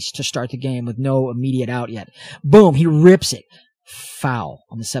at least to start the game with no immediate out yet. Boom, he rips it. Foul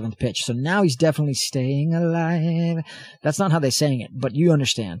on the 7th pitch. So now he's definitely staying alive. That's not how they're saying it, but you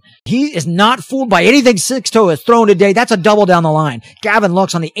understand. He is not fooled by anything Six-Toe has thrown today. That's a double down the line. Gavin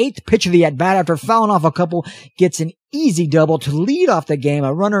Lux on the 8th pitch of the at-bat after fouling off a couple gets an easy double to lead off the game.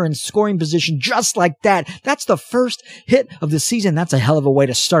 A runner in scoring position just like that. That's the first hit of the season. That's a hell of a way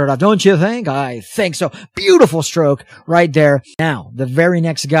to start it off, don't you think? I think so. Beautiful stroke right there. Now, the very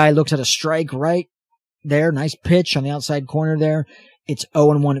next guy looks at a strike right there. Nice pitch on the outside corner there. It's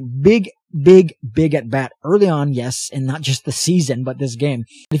 0-1. Big at bat early on, yes, and not just the season, but this game.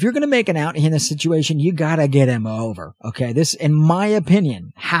 If you're going to make an out in this situation, you got to get him over. Okay, this, in my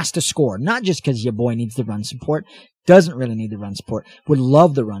opinion, has to score. Not just because your boy needs the run support. Doesn't really need the run support. Would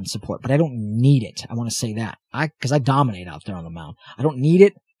love the run support, but I don't need it. I want to say that. Because I dominate out there on the mound. I don't need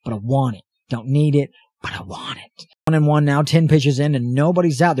it, but I want it. Don't need it, but I want it. 1-1 now, 10 pitches in, and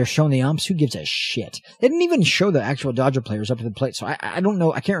nobody's out. They're showing the umps. Who gives a shit? They didn't even show the actual Dodger players up to the plate, so I don't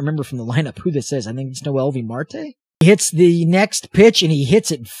know. I can't remember from the lineup who this is. I think it's Noelvi Marte. He hits the next pitch, and he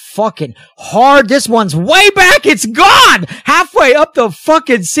hits it fucking hard. This one's way back. It's gone! Halfway up the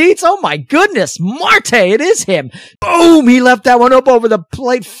fucking seats. Oh my goodness. Marte, it is him. Boom! He left that one up over the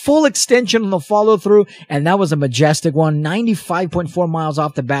plate. Full extension on the follow-through, and that was a majestic one. 95.4 miles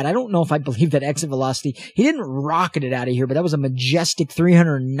off the bat. I don't know if I believe that exit velocity. He didn't rocket it out of here, but that was a majestic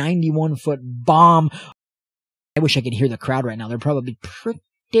 391-foot bomb. I wish I could hear the crowd right now. They're probably pretty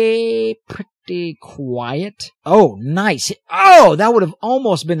pretty quiet. Oh, nice. Oh, that would have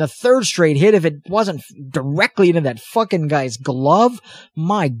almost been the third straight hit if it wasn't directly into that fucking guy's glove.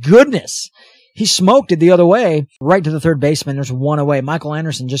 My goodness. He smoked it the other way, right to the third baseman. There's one away. Michael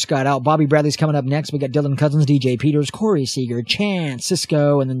Anderson just got out. Bobby Bradley's coming up next. We got Dylan Cousins, DJ Peters, Corey Seager, Chance,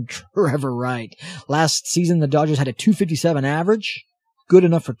 Cisco, and then Trevor Wright. Last season, the Dodgers had a .257 average. Good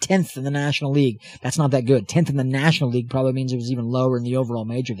enough for 10th in the National League. That's not that good. 10th in the National League probably means it was even lower in the overall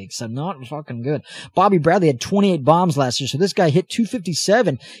Major League. So not fucking good. Bobby Bradley had 28 bombs last year, so this guy hit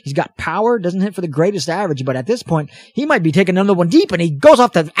 .257. He's got power, doesn't hit for the greatest average, but at this point, he might be taking another one deep, and he goes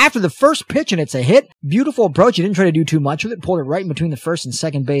off after the first pitch, and it's a hit. Beautiful approach. He didn't try to do too much with it. Pulled it right in between the first and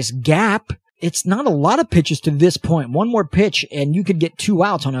second base gap. It's not a lot of pitches to this point. One more pitch, and you could get 2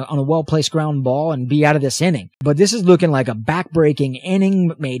 outs on a well-placed ground ball and be out of this inning. But this is looking like a back-breaking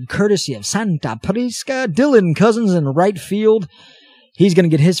inning made courtesy of Santa Prisca. Dylan Cousins in right field. He's going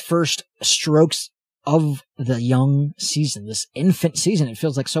to get his first strokes of the young season, this infant season. It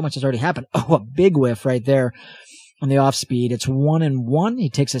feels like so much has already happened. Oh, a big whiff right there on the off speed. It's 1-1. He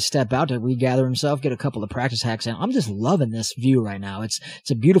takes a step out to regather himself, get a couple of practice hacks in. I'm just loving this view right now. It's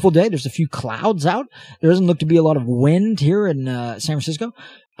a beautiful day. There's a few clouds out. There doesn't look to be a lot of wind here in San Francisco.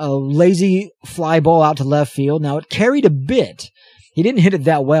 A lazy fly ball out to left field. Now, it carried a bit. He didn't hit it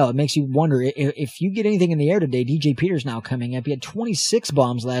that well. It makes you wonder if you get anything in the air today. DJ Peters now coming up. He had 26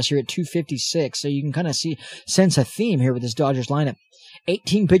 bombs last year at .256. So you can kind of sense a theme here with this Dodgers lineup.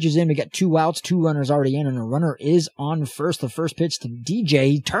 18 pitches in, we got 2 outs, 2 runners already in, and a runner is on first. The first pitch to DJ.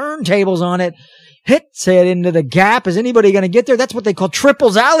 He turntables on it, hits it into the gap. Is anybody going to get there? That's what they call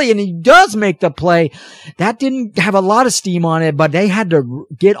triples alley, and he does make the play. That didn't have a lot of steam on it, but they had to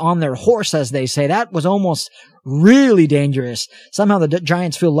get on their horse, as they say. That was almost really dangerous. Somehow the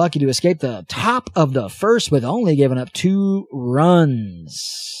Giants feel lucky to escape the top of the first with only giving up 2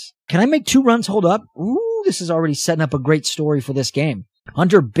 runs. Can I make 2 runs hold up? Ooh, this is already setting up a great story for this game.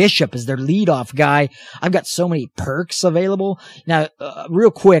 Hunter Bishop is their leadoff guy. I've got so many perks available. Now, real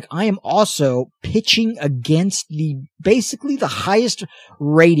quick, I am also pitching against basically the highest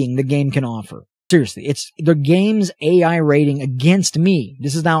rating the game can offer. Seriously, it's the game's AI rating against me.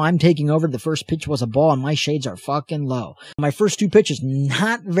 This is now I'm taking over. The first pitch was a ball, and my shades are fucking low. My first 2 pitches,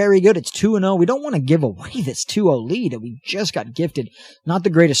 not very good. It's 2-0. We don't want to give away this 2-0 lead that we just got gifted. Not the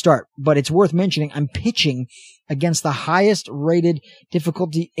greatest start, but it's worth mentioning. I'm pitching against the highest rated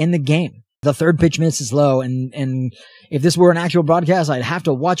difficulty in the game. The third pitch misses low, and if this were an actual broadcast, I'd have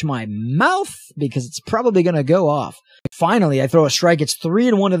to watch my mouth because it's probably going to go off. Finally, I throw a strike. It's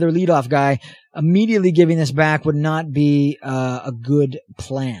 3-1 to their leadoff guy. Immediately giving this back would not be a good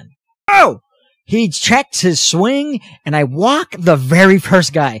plan. Oh! He checks his swing, and I walk the very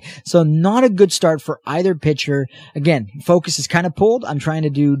first guy. So not a good start for either pitcher. Again, focus is kind of pulled. I'm trying to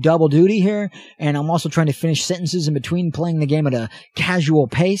do double duty here, and I'm also trying to finish sentences in between playing the game at a casual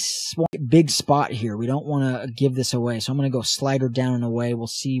pace. Big spot here. We don't want to give this away, so I'm going to go slider down and away. We'll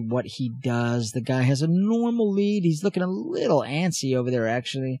see what he does. The guy has a normal lead. He's looking a little antsy over there,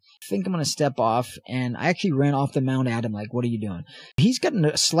 actually. I think I'm going to step off, and I actually ran off the mound at him like, what are you doing? He's got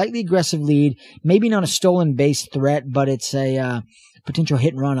a slightly aggressive lead. Maybe not a stolen base threat, but it's a potential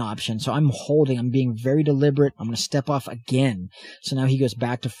hit and run option. So I'm holding. I'm being very deliberate. I'm going to step off again. So now he goes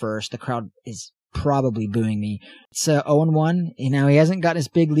back to first. The crowd is probably booing me. It's 0-1. Now he hasn't got his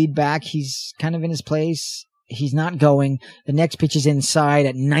big lead back. He's kind of in his place. He's not going. The next pitch is inside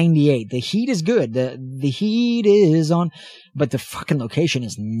at 98. The heat is good. The heat is on, but the fucking location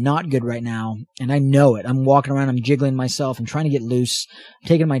is not good right now. And I know it. I'm walking around. I'm jiggling myself. I'm trying to get loose. I'm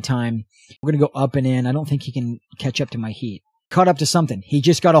taking my time. We're going to go up and in. I don't think he can catch up to my heat. Caught up to something. He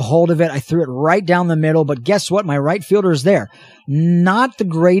just got a hold of it. I threw it right down the middle, but guess what? My right fielder is there. Not the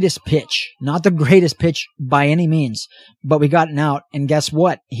greatest pitch. Not the greatest pitch by any means, but we got an out, and guess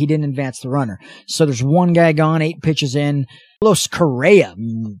what? He didn't advance the runner. So there's one guy gone, 8 pitches in. Carlos Correa.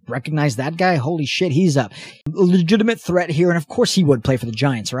 Recognize that guy? Holy shit, he's up. A legitimate threat here, and of course he would play for the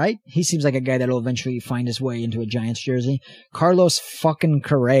Giants, right? He seems like a guy that'll eventually find his way into a Giants jersey. Carlos fucking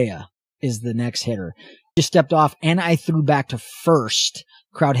Correa is the next hitter. Just stepped off, and I threw back to first.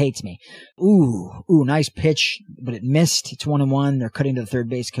 Crowd hates me. Ooh, nice pitch, but it missed. It's 1-1. They're cutting to the third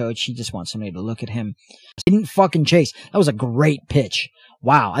base coach. He just wants somebody to look at him. Didn't fucking chase. That was a great pitch.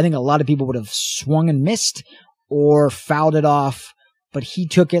 Wow, I think a lot of people would have swung and missed or fouled it off, but he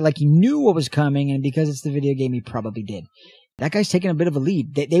took it like he knew what was coming, and because it's the video game, he probably did. That guy's taking a bit of a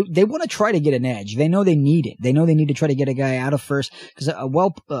lead. They want to try to get an edge. They know they need it. They know they need to try to get a guy out of first because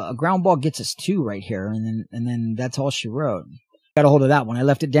a ground ball gets us 2 right here, and then that's all she wrote. Got a hold of that one. I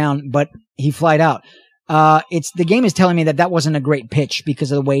left it down, but he flied out. The game is telling me that wasn't a great pitch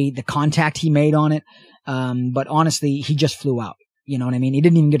because of the way the contact he made on it. But honestly, he just flew out. You know what I mean? He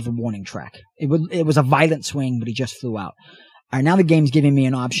didn't even get the warning track. It was a violent swing, but he just flew out. All right, now the game's giving me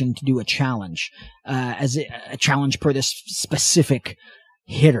an option to do a challenge, a challenge per this specific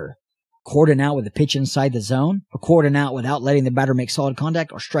hitter. Cordon out with the pitch inside the zone, or cordon out without letting the batter make solid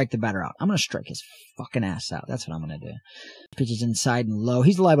contact, or strike the batter out. I'm going to strike his fucking ass out. That's what I'm going to do. Pitch is inside and low.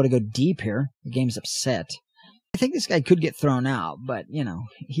 He's liable to go deep here. The game's upset. I think this guy could get thrown out, but, you know,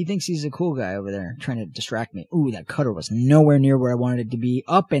 he thinks he's a cool guy over there trying to distract me. Ooh, that cutter was nowhere near where I wanted it to be.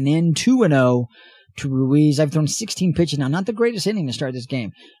 Up and in, 2-0 to Ruiz. I've thrown 16 pitches now. Not the greatest inning to start this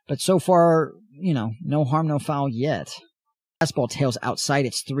game, but so far, you know, no harm, no foul yet. Fastball tails outside.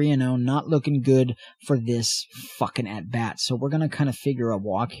 It's 3-0. Not looking good for this fucking at-bat. So we're going to kind of figure a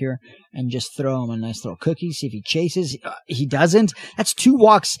walk here and just throw him a nice little cookie, see if he chases. He doesn't. That's 2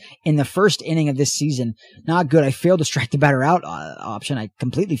 walks in the first inning of this season. Not good. I failed to strike the batter out option. I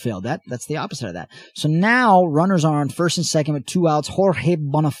completely failed that. That's the opposite of that. So now runners are on first and second with 2 outs. Jorge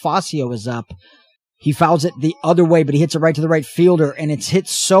Bonifacio is up. He fouls it the other way, but he hits it right to the right fielder, and it's hit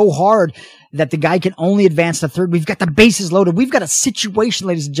so hard that the guy can only advance to third. We've got the bases loaded. We've got a situation,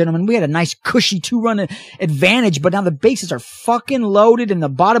 ladies and gentlemen. We had a nice cushy 2-run advantage, but now the bases are fucking loaded in the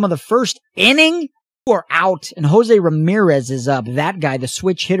bottom of the first inning. We're out, and Jose Ramirez is up. That guy, the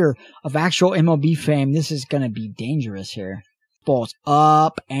switch hitter of actual MLB fame. This is going to be dangerous here. Ball's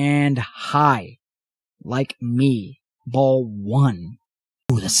up and high. Like me. Ball 1.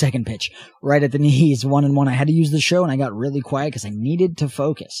 Ooh, the second pitch. Right at the knees. 1-1. I had to use the show, and I got really quiet because I needed to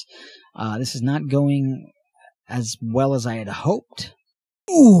focus. This is not going as well as I had hoped.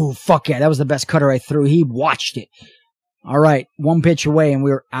 Ooh, fuck yeah. That was the best cutter I threw. He watched it. All right. 1 pitch away, and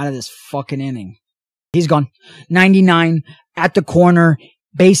we were out of this fucking inning. He's gone. 99 at the corner.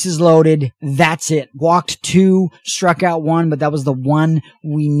 Bases loaded. That's it. Walked 2, struck out 1, but that was the one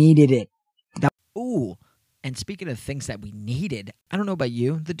we needed it. Ooh. And speaking of things that we needed, I don't know about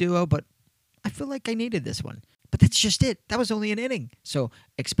you, the duo, but I feel like I needed this one. But that's just it. That was only an inning. So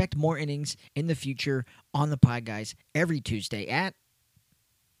expect more innings in the future on the Pod Guys every Tuesday at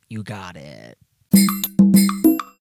You Got It.